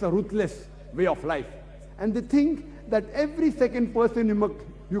 It's a ruthless way of life. And they think that every second person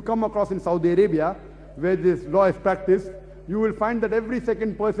you come across in Saudi Arabia, where this law is practiced, you will find that every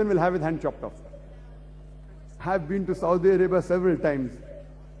second person will have his hand chopped off. I have been to Saudi Arabia several times,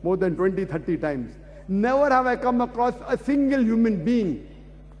 more than 20, 30 times. Never have I come across a single human being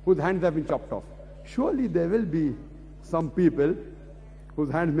whose hands have been chopped off. Surely there will be some people whose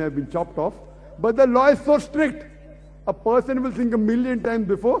hands may have been chopped off, but the law is so strict, a person will think a million times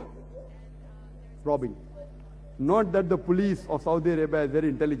before robbing. Not that the police of Saudi Arabia is very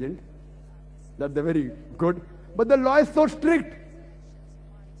intelligent, that they're very good, but the law is so strict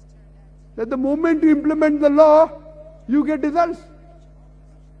that the moment you implement the law, you get results.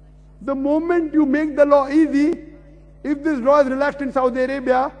 The moment you make the law easy, if this law is relaxed in Saudi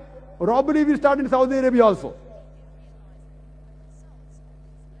Arabia, robbery will start in Saudi Arabia also.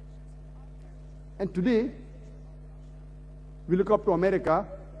 And today, we look up to America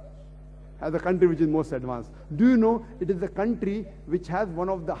as a country which is most advanced. Do you know it is the country which has one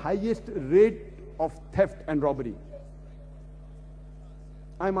of the highest rate of theft and robbery?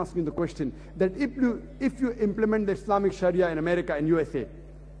 I'm asking the question that if you implement the Islamic Sharia in America and USA,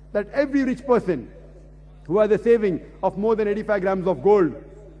 that every rich person who has a saving of more than 85 grams of gold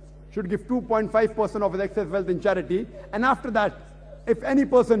should give 2.5% of his excess wealth in charity, and after that, if any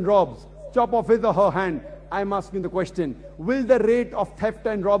person robs, chop off his or her hand, I'm asking the question, will the rate of theft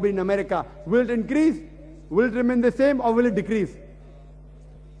and robbery in America, will it increase? Will it remain the same, or will it decrease?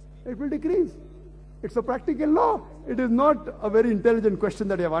 It will decrease. It's a practical law. It is not a very intelligent question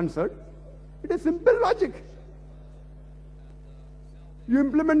that you have answered. It is simple logic. You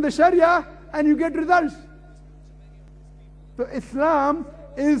implement the Sharia and you get results. So Islam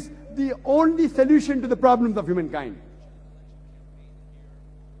is the only solution to the problems of humankind.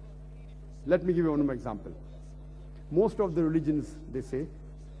 Let me give you one more example. Most of the religions, they say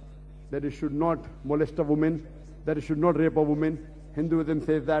that it should not molest a woman, that it should not rape a woman. Hinduism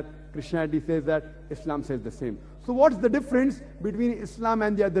says that, Christianity says that, Islam says the same. So what's the difference between Islam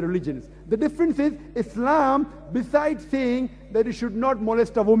and the other religions? The difference is Islam, besides saying that it should not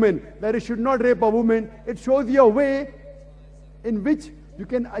molest a woman, that it should not rape a woman, it shows you a way in which you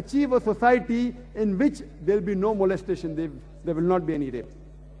can achieve a society in which there will be no molestation, there will not be any rape.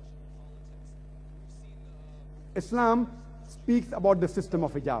 Islam speaks about the system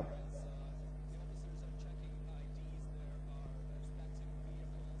of hijab.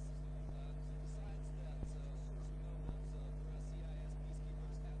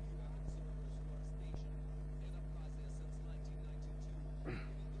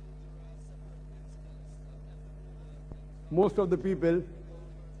 Most of the people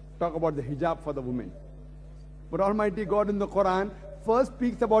talk about the hijab for the women. But Almighty God in the Quran first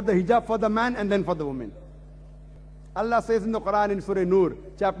speaks about the hijab for the man and then for the woman. Allah says in the Quran in Surah Nur,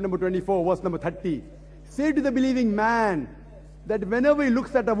 chapter number 24, verse number 30, say to the believing man that whenever he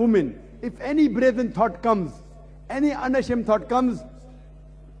looks at a woman, if any brazen thought comes, any unashamed thought comes,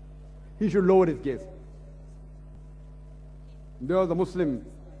 he should lower his gaze. There was a Muslim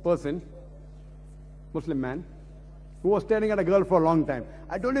person, Muslim man, who was staring at a girl for a long time.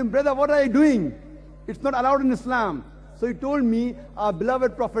 I told him, brother, what are you doing? It's not allowed in Islam. So he told me, our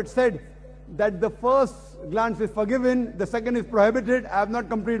beloved Prophet said that the first glance is forgiven, the second is prohibited. I have not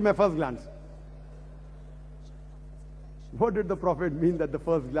completed my first glance. What did the Prophet mean that the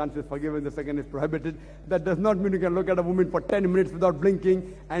first glance is forgiven, the second is prohibited? That does not mean you can look at a woman for 10 minutes without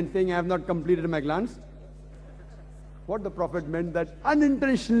blinking and saying, I have not completed my glance. What the Prophet meant that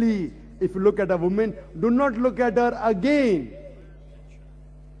unintentionally, if you look at a woman, do not look at her again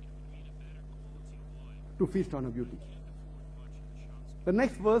to feast on her beauty. The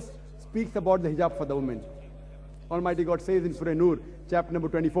next verse speaks about the hijab for the woman. Almighty God says in Surah Nur, chapter number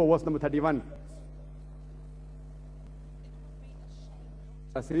 24, verse number 31.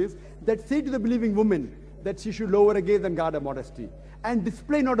 Says that say to the believing woman that she should lower her gaze and guard her modesty, and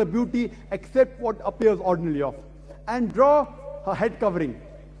display not her beauty except what appears ordinarily of, and draw her head covering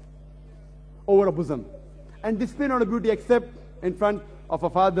over her bosom, and display not her beauty except in front of her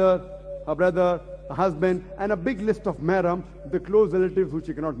father, her brother, her husband, and a big list of mahram, the close relatives who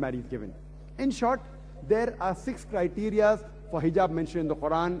she cannot marry is given. In short, there are 6 criteria for hijab mentioned in the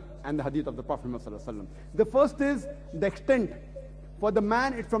Quran and the hadith of the Prophet ﷺ. The first is the extent. For the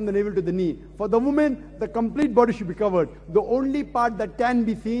man, it's from the navel to the knee. For the woman, the complete body should be covered. The only part that can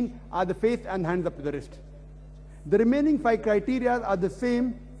be seen are the face and hands up to the wrist. The remaining 5 criteria are the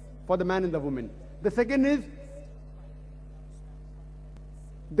same for the man and the woman. The second is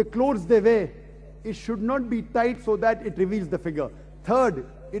the clothes they wear. It should not be tight so that it reveals the figure. Third,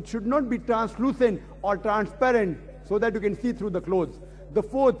 it should not be translucent or transparent so that you can see through the clothes. The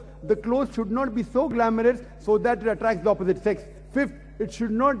fourth, the clothes should not be so glamorous so that it attracts the opposite sex. Fifth, it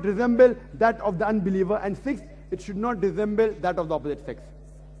should not resemble that of the unbeliever. And sixth, it should not resemble that of the opposite sex.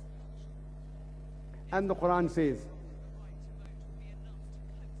 And the Quran says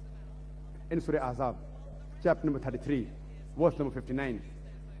in Surah Ahzab, chapter number 33, verse number 59,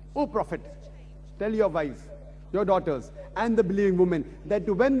 O Prophet, tell your wives, your daughters, and the believing women that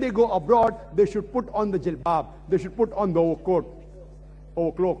when they go abroad, they should put on the jilbab, they should put on the overcoat,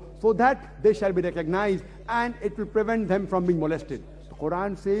 overcloak, so that they shall be recognized and it will prevent them from being molested. The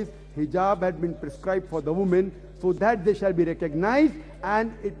Quran says hijab had been prescribed for the women so that they shall be recognized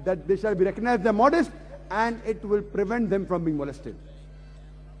and that they shall be recognized they're modest and it will prevent them from being molested.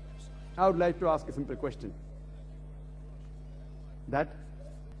 I would like to ask a simple question. That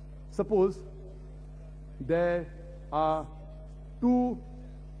suppose there are 2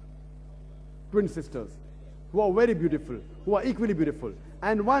 twin sisters who are very beautiful, who are equally beautiful,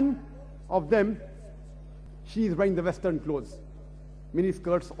 and one of them, she is wearing the Western clothes, mini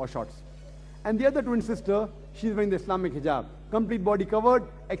skirts or shorts, and the other twin sister, she is wearing the Islamic hijab, complete body covered,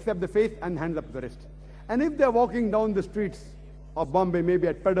 except the face and hands up to the wrist. And if they're walking down the streets of Bombay, maybe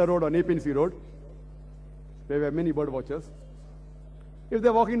at Pedder Road or Nepean Sea Road, where we have many bird watchers, if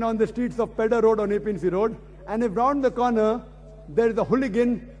they're walking down the streets of Pedder Road or Nepean Sea Road, and if round the corner there is a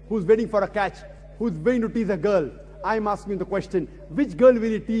hooligan who's waiting for a catch, who's going to tease a girl, I'm asking the question, which girl will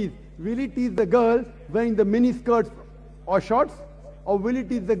he tease? Will he tease the girl wearing the mini skirts or shorts, or will he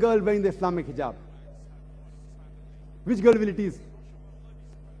tease the girl wearing the Islamic hijab? Which girl will he tease?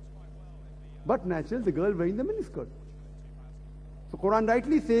 But naturally, the girl wearing the mini skirt. So Quran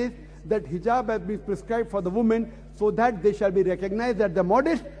rightly says that hijab has been prescribed for the women so that they shall be recognized that they're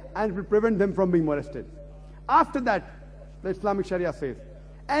modest and will prevent them from being molested. After that, the Islamic Sharia says,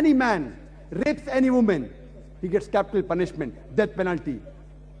 any man rapes any woman, he gets capital punishment, death penalty.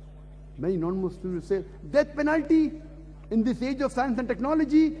 Many non-Muslims will say, death penalty? In this age of science and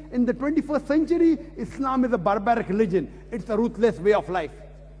technology, in the 21st century, Islam is a barbaric religion. It's a ruthless way of life.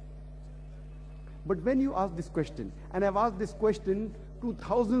 But when you ask this question, and I've asked this question to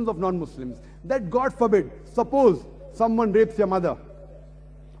thousands of non-Muslims, that God forbid, suppose someone rapes your mother,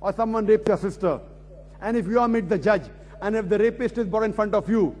 or someone rapes your sister, and if you are made the judge, and if the rapist is brought in front of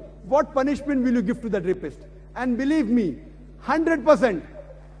you, what punishment will you give to that rapist? And believe me, 100%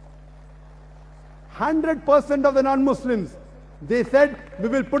 of the non-Muslims, they said, we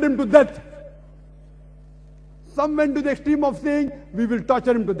will put him to death. Some went to the extreme of saying, we will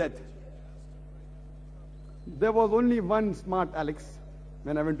torture him to death. There was only one smart Alex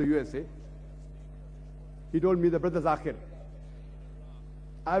when I went to USA. He told me, the brother Zakir,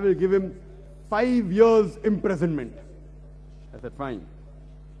 I will give him 5 years imprisonment. I said, fine.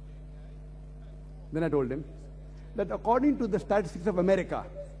 Then I told him that according to the statistics of America,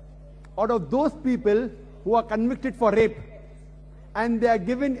 out of those people who are convicted for rape and they are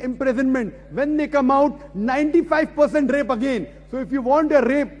given imprisonment, when they come out, 95% rape again. So if you want a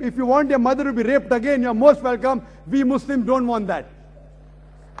rape, if you want your mother to be raped again, you're most welcome. We Muslims don't want that.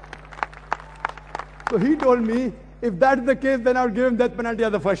 So he told me, if that's the case, then I would give him death penalty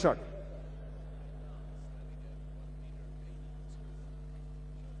as the first shot.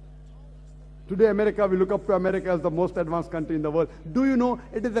 Today, America, we look up to America as the most advanced country in the world. Do you know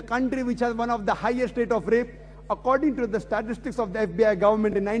it is a country which has one of the highest rate of rape? According to the statistics of the FBI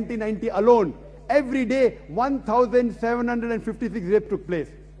government in 1990 alone, every day 1,756 rapes took place.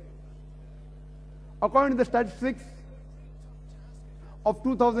 According to the statistics of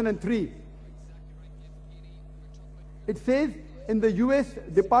 2003, it says in the US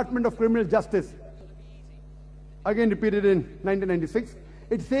Department of Criminal Justice, again repeated in 1996,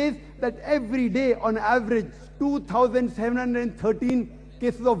 it says that every day, on average, 2,713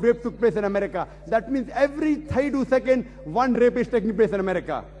 cases of rape took place in America. That means every 32 seconds, one rape is taking place in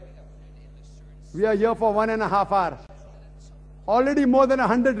America. We are here for 1.5 hours. Already more than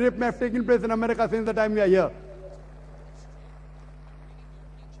 100 rape may have taken place in America since the time we are here.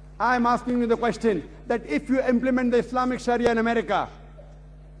 I am asking you the question that if you implement the Islamic Sharia in America,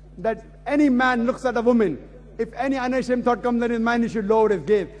 that any man looks at a woman, if any unashamed thought comes in his mind, he should lower his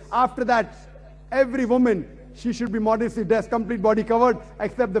gaze. After that, every woman, she should be modestly dressed, complete body covered,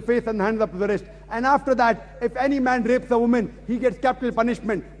 except the face and hands up to the wrist. And after that, if any man rapes a woman, he gets capital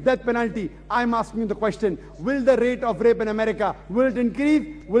punishment, death penalty. I'm asking you the question, will the rate of rape in America, will it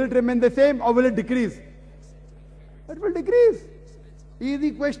increase, will it remain the same, or will it decrease? It will decrease.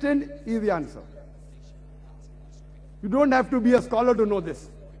 Easy question, easy answer. You don't have to be a scholar to know this.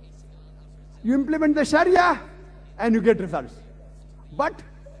 You implement the Sharia and you get results. But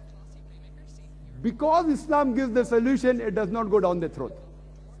because Islam gives the solution, it does not go down the throat.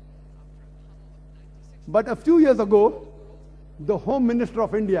 But a few years ago, the Home Minister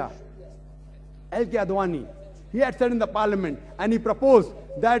of India, L.K. Advani, he had said in the parliament and he proposed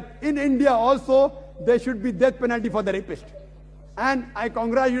that in India also there should be death penalty for the rapist. And I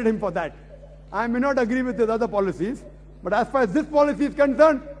congratulate him for that. I may not agree with his other policies, but as far as this policy is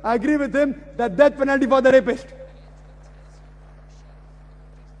concerned, I agree with him that death penalty for the rapist.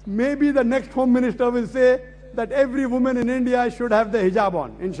 Maybe the next Home Minister will say that every woman in India should have the hijab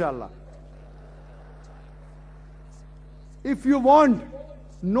on, inshallah. If you want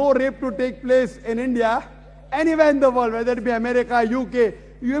no rape to take place in India, anywhere in the world, whether it be America, UK,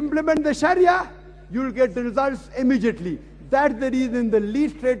 you implement the Sharia, you will get the results immediately. That's the reason the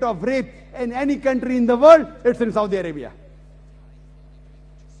least rate of rape in any country in the world, it's in Saudi Arabia.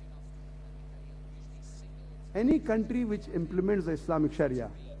 Any country which implements the Islamic Sharia,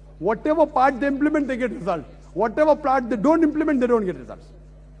 whatever part they implement, they get results. Whatever part they don't implement, they don't get results.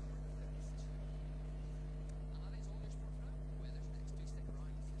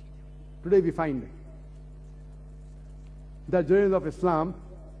 Today we find the religion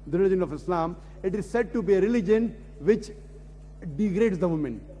of Islam, it is said to be a religion which degrades the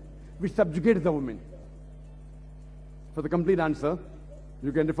woman, which subjugates the woman. For the complete answer,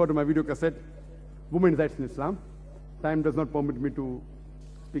 you can refer to my video cassette, Women's Rights in Islam. Time does not permit me to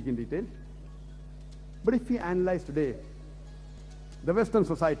speak in detail. But if we analyze today, the Western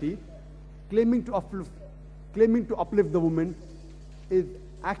society claiming to uplift the woman is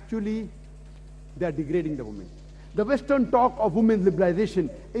actually, they are degrading the woman. The Western talk of women's liberalization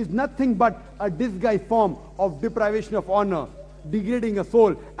is nothing but a disguised form of deprivation of honor, degrading a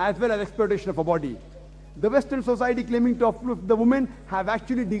soul as well as exploitation of a body. The Western society claiming to uplift the woman have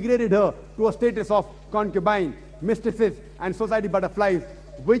actually degraded her to a status of concubine, mistresses, and society butterflies,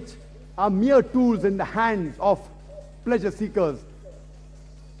 which are mere tools in the hands of pleasure seekers,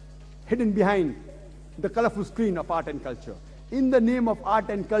 hidden behind the colorful screen of art and culture. In the name of art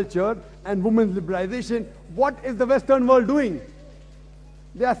and culture and women's liberalization, what is the Western world doing?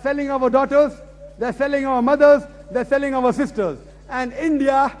 They are selling our daughters, they are selling our mothers, they are selling our sisters. And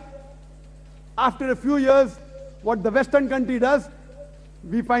India, after a few years, what the Western country does,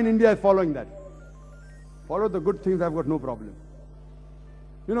 we find India is following that. Follow the good things, I've got no problem.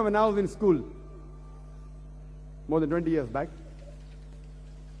 You know, when I was in school, more than 20 years back,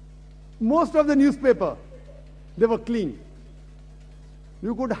 most of the newspaper, they were clean.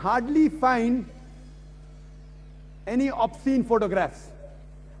 You could hardly find any obscene photographs.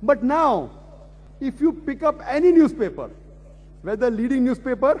 But now, if you pick up any newspaper, whether leading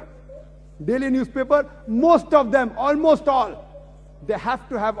newspaper, daily newspaper, most of them, almost all, they have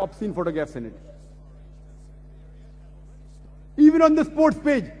to have obscene photographs in it. Even on the sports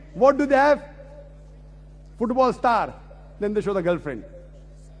page, what do they have? Football star. Then they show the girlfriend.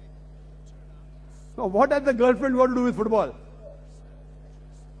 So what has the girlfriend got to do with football?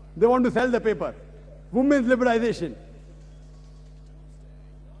 They want to sell the paper. Women's liberalization.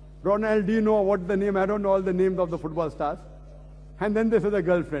 Ronald, do you know what the name? I don't know all the names of the football stars. And then they say the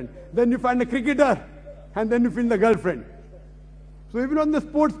girlfriend. Then you find a cricketer. And then you find the girlfriend. So even on the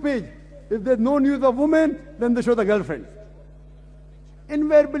sports page, if there's no news of women, then they show the girlfriend.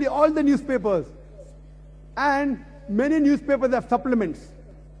 Invariably, all the newspapers. And many newspapers have supplements.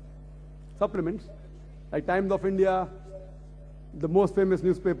 Supplements. Like Times of India, the most famous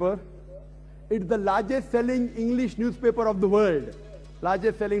newspaper. It's the largest selling English newspaper of the world.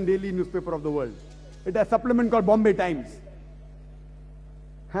 Largest selling daily newspaper of the world. It has a supplement called Bombay Times.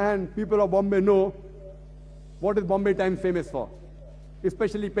 And people of Bombay know what is Bombay Times famous for.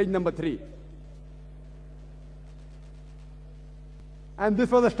 Especially page number 3. And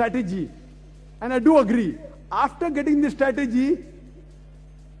this was a strategy. And I do agree. After getting this strategy,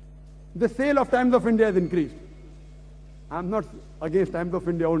 the sale of Times of India has increased. I'm not against Times of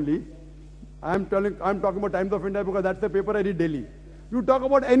India only. I'm talking about Times of India because that's the paper I read daily. You talk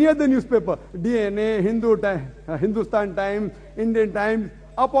about any other newspaper, DNA, Hindustan Times, Indian Times,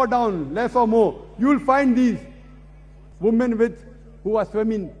 up or down, less or more, you will find these women who are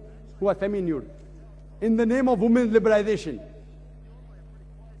semi-nude. In the name of women's liberalization.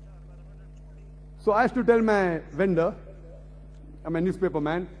 So I have to tell my vendor, I'm a newspaper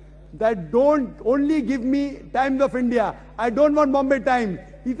man, that don't only give me Times of India. I don't want Bombay Times.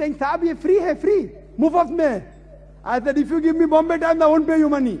 He's saying, Saab, ye free hai, free. Muft mein. I said, if you give me Bombay Times, I won't pay you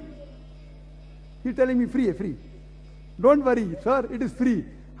money. He's telling me, free hai, free. Don't worry, sir, it is free.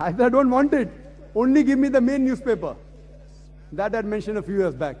 I said, I don't want it. Only give me the main newspaper. That I had mentioned a few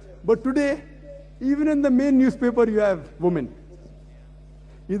years back. But today, even in the main newspaper, you have women.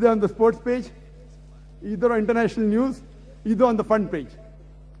 Either on the sports page, either on international news, either on the front page.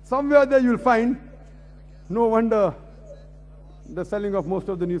 Somewhere there you'll find, no wonder the selling of most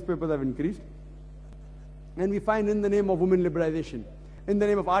of the newspapers have increased. And we find in the name of women liberalization, in the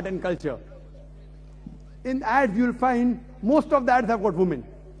name of art and culture. In ads you'll find, most of the ads have got women.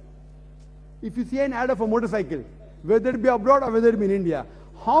 If you see an ad of a motorcycle, whether it be abroad or whether it be in India,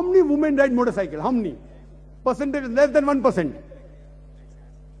 how many women ride motorcycle? How many? Percentage less than 1%.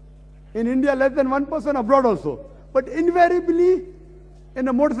 In India less than 1%, abroad also. But invariably, in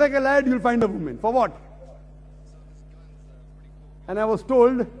a motorcycle ad, you'll find a woman. For what? And I was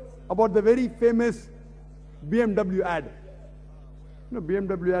told about the very famous BMW ad. You know,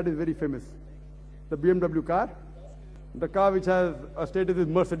 BMW ad is very famous. The BMW car, the car which has a status is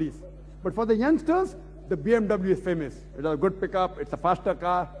Mercedes. But for the youngsters, the BMW is famous. It has a good pickup, it's a faster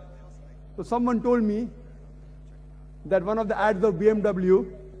car. So someone told me that one of the ads of BMW,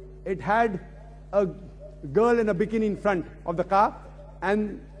 it had a girl in a bikini in front of the car,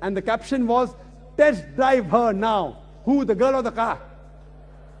 and the caption was, test drive her now. Who, the girl or the car?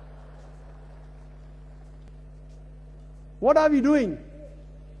 What are we doing?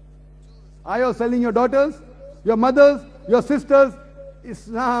 Are you selling your daughters, your mothers, your sisters?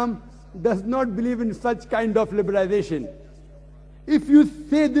 Islam does not believe in such kind of liberalization. If you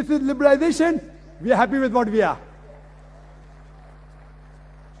say this is liberalization, we are happy with what we are.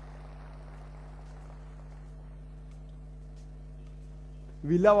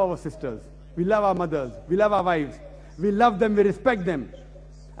 We love our sisters, we love our mothers, we love our wives, we love them, we respect them,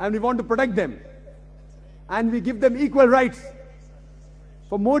 and we want to protect them. And we give them equal rights.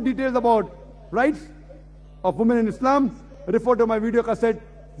 For more details about rights of women in Islam, refer to my video cassette,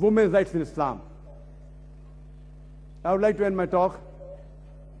 Women's Rights in Islam. I would like to end my talk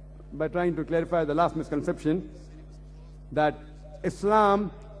by trying to clarify the last misconception, that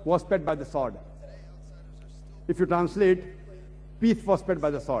Islam was spread by the sword. If you translate, peace was spread by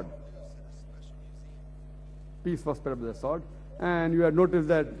the sword. Peace was spread by the sword. And you have noticed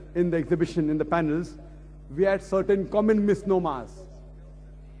that in the exhibition, in the panels, we had certain common misnomers.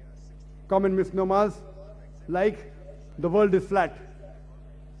 Common misnomers like the world is flat.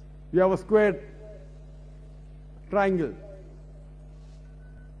 You have a square triangle.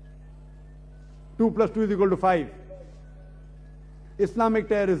 2 plus 2 is equal to 5. Islamic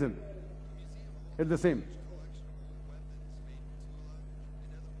terrorism. It's the same.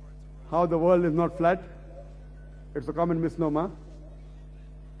 How the world is not flat. It's a common misnomer.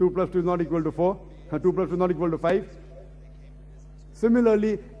 2 plus 2 is not equal to 4. 2 plus 2 is not equal to 5.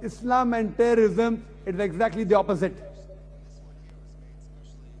 Similarly, Islam and terrorism is exactly the opposite.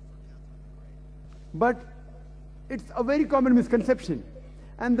 But it's a very common misconception.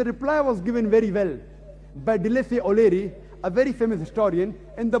 And the reply was given very well by Delesse O'Leary, a very famous historian,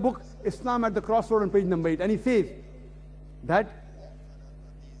 in the book Islam at the Crossroad on page number 8. And he says that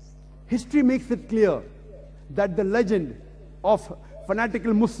history makes it clear that the legend of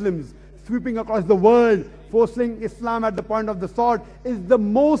fanatical Muslims sweeping across the world, forcing Islam at the point of the sword, is the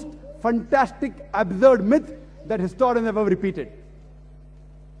most fantastic, absurd myth that historians have ever repeated.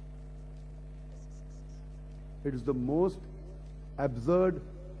 It is the most absurd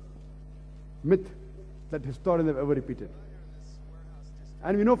myth that historians have ever repeated.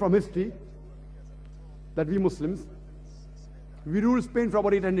 And we know from history that we Muslims, we ruled Spain for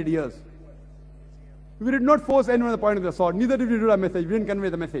about 800 years. We did not force anyone at the point of the sword. Neither did we do our message. We didn't convey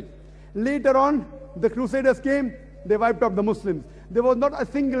the message. Later on, the Crusaders came, they wiped out the Muslims. There was not a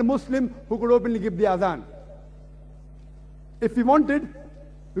single Muslim who could openly give the azan. If we wanted,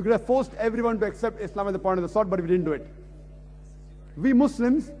 we could have forced everyone to accept Islam at the point of the sword, but we didn't do it. We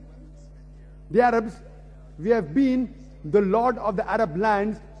Muslims, the Arabs, we have been the lord of the Arab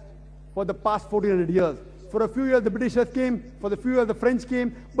lands for the past 1400 years. For a few years the Britishers came, for a few years the French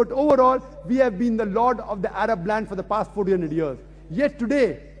came, but overall we have been the lord of the Arab land for the past 1400 years. Yet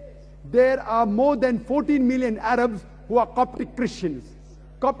today, there are more than 14 million Arabs who are Coptic Christians.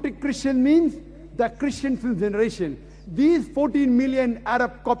 Coptic Christian means the Christian since generation. These 14 million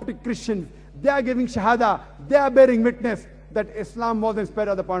Arab Coptic Christians, they are giving Shahada, they are bearing witness that Islam wasn't spared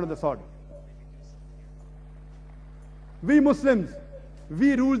at the point of the sword. We Muslims,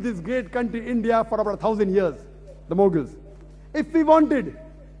 we ruled this great country, India, for about 1,000 years, the Mughals. If we wanted,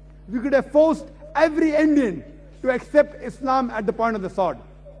 we could have forced every Indian to accept Islam at the point of the sword.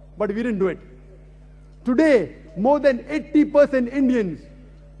 But we didn't do it. Today, more than 80% Indians,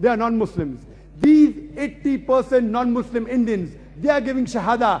 they are non-Muslims. These 80% non-Muslim Indians, they are giving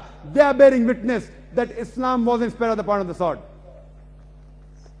Shahada, they are bearing witness that Islam wasn't spared at the point of the sword.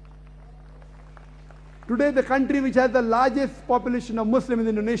 Today, the country which has the largest population of Muslims in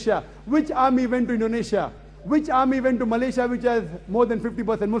Indonesia, which army went to Indonesia? Which army went to Malaysia, which has more than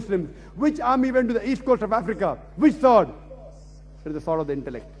 50% Muslims? Which army went to the east coast of Africa? Which sword? It is the sword of the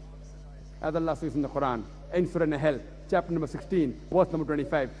intellect. As Allah says in the Quran, in Surah Nahl, chapter number 16, verse number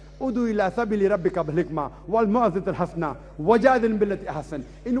 25. Udu ila sabili rabbika bil hikmah wal mau'izati al hasana wajadil billati ahsan.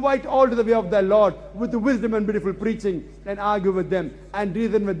 Invite all to the way of thy Lord with wisdom and beautiful preaching, and argue with them and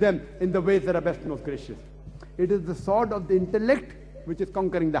reason with them in the ways that are best and most gracious. It is the sword of the intellect which is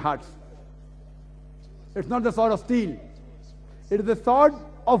conquering the hearts. It's not the sword of steel. It is the sword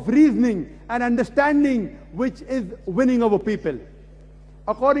of reasoning and understanding which is winning over people.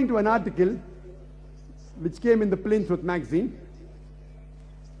 According to an article which came in the Plain Truth magazine,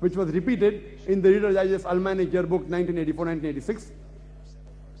 which was repeated in the Reader's Digest Almanac Yearbook 1984-1986,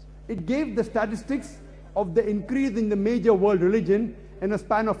 it gave the statistics of the increase in the major world religion in a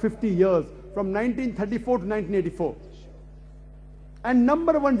span of 50 years, from 1934 to 1984. And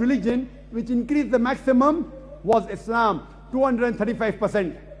number one religion which increased the maximum was Islam,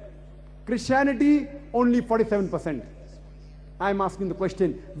 235%. Christianity, only 47%. I'm asking the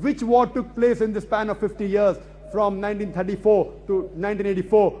question, which war took place in the span of 50 years from 1934 to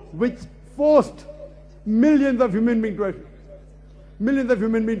 1984, which forced millions of human beings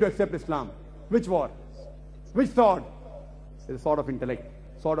to accept Islam. Which war? Which thought? It's a sort of intellect,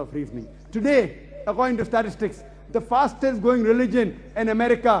 sort of reasoning. Today, according to statistics, the fastest growing religion in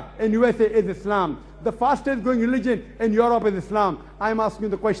America and USA is Islam. The fastest growing religion in Europe is Islam. I'm asking you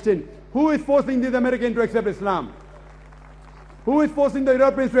the question, who is forcing these Americans to accept Islam? Who is forcing the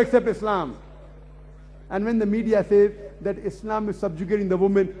Europeans to accept Islam? And when the media says that Islam is subjugating the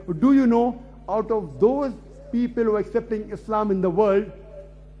woman, do you know, out of those people who are accepting Islam in the world,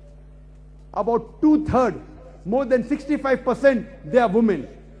 about 2/3, more than 65%, they are women.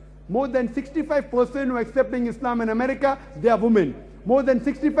 More than 65% who are accepting Islam in America, they are women. More than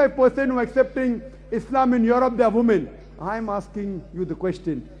 65% who are accepting Islam in Europe, they are women. I'm asking you the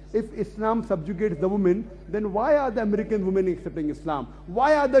question, if Islam subjugates the woman, then why are the American women accepting Islam?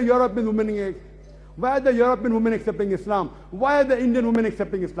 Why are the European women accepting Islam? Why are the Indian women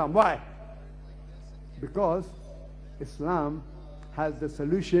accepting Islam? Why? Because Islam has the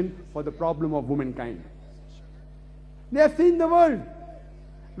solution for the problem of womankind. They have seen the world.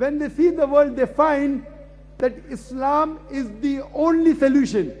 When they see the world, they find that Islam is the only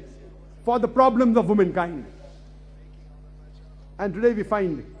solution for the problems of womankind. And today we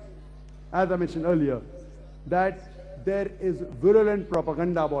find, as I mentioned earlier, that there is virulent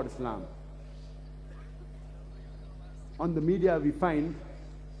propaganda about Islam. On the media we find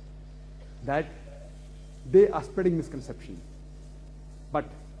that they are spreading misconception. But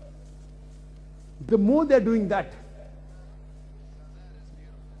the more they're doing that,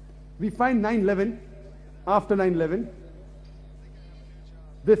 we find 9/11, after 9/11,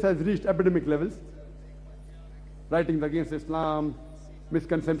 this has reached epidemic levels. Writings against Islam,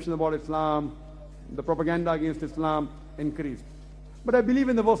 misconception about Islam, the propaganda against Islam increased. But I believe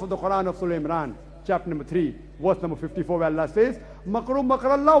in the verse of the Quran of Surah Imran, chapter number 3, verse number 54, where Allah says, Makru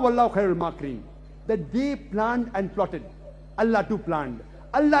makrallah wallahu khairul makirin. That they planned and plotted. Allah too planned.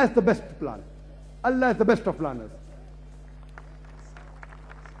 Allah is the best to plan. Allah is the best of planners.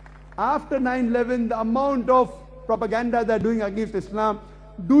 After 9/11, the amount of propaganda they're doing against Islam,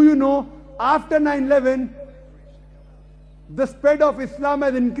 do you know, after 9/11, the spread of Islam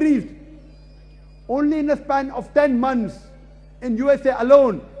has increased. Only in a span of 10 months, in USA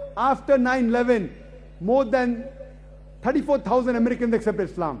alone, after 9/11, more than 34,000 Americans accepted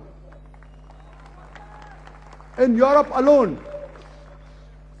Islam. In Europe alone,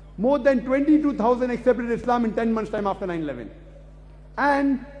 more than 22,000 accepted Islam in 10 months' time after 9/11.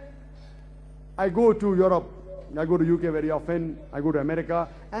 And I go to Europe, I go to UK very often, I go to America,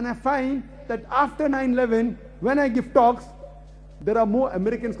 and I find that after 9/11, when I give talks, there are more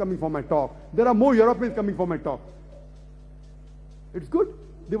Americans coming for my talk. There are more Europeans coming for my talk. It's good.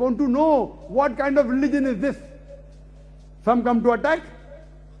 They want to know what kind of religion is this. Some come to attack,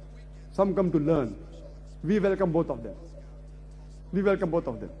 some come to learn. We welcome both of them. We welcome both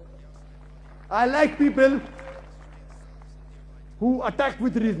of them. I like people who attack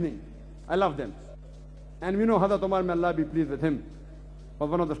with reasoning. I love them. And we know Hazrat Umar, may Allah be pleased with him, was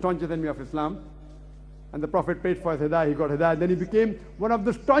one of the staunchest enemies of Islam. And the Prophet prayed for his hidayah, he got hidayah. Then he became one of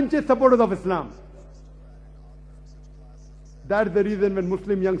the staunchest supporters of Islam. That's the reason when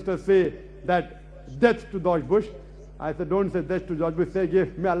Muslim youngsters say that death to George Bush, I said, don't say death to George Bush,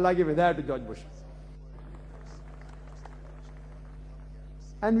 say may Allah give hidayah to George Bush.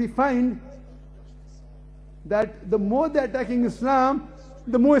 And we find that the more they're attacking Islam,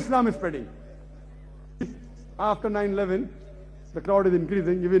 the more Islam is spreading. After 9/11, the crowd is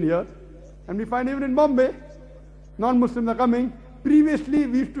increasing, even here. And we find even in Bombay, non-Muslims are coming. Previously,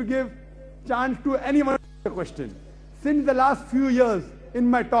 we used to give chance to anyone a question. Since the last few years, in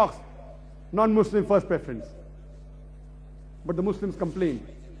my talks, non-Muslim first preference. But the Muslims complain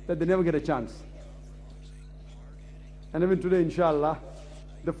that they never get a chance. And even today, inshallah,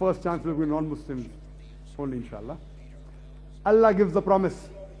 the first chance will be non-Muslims only, inshallah. Allah gives the promise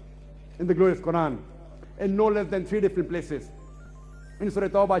in the glorious Quran in no less than 3 different places. In Surah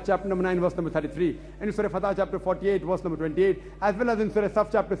Tawbah, chapter number 9, verse number 33. In Surah Fatah, chapter 48, verse number 28. As well as in Surah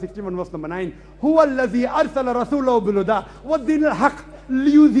Saf, chapter 61, verse number 9. هُوَ الَّذِي أَرْسَلَ رَسُولَهُ بِالْهُدَى وَالدِّينِ الْحَقِّ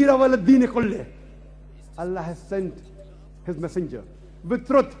لِيُظْهِرَهُ عَلَى الدِّينِ كُلِّهِ. Allah has sent His messenger with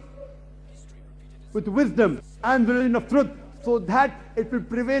truth, with wisdom and the religion of truth, so that it will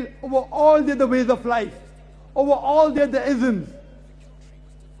prevail over all the other ways of life, over all the other isms.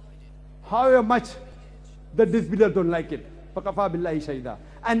 However much the disbelievers don't like it. فَكَفَى بِاللَّهِ شَهِيدًا.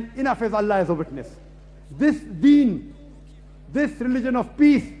 And enough as Allah as a witness. This deen, this religion of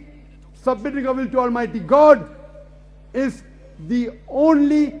peace, submitting our will to Almighty God, is the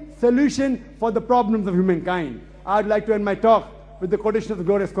only solution for the problems of humankind. I'd like to end my talk with the quotation of the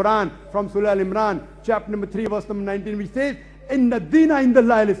glorious Quran from Surah Al-Imran, chapter number 3, verse number 19, which says, Inna dina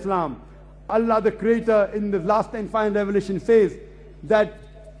indallahi al-Islam. Allah, the Creator, in the last and final revelation says that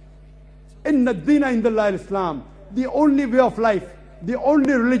Inna dina indallahi al-Islam, the only way of life, the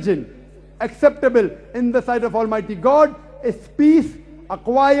only religion acceptable in the sight of Almighty God is peace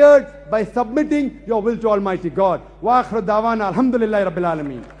acquired by submitting your will to Almighty God. Wa akhir dawana alhamdulillahi rabbil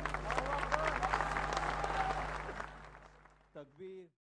alameen.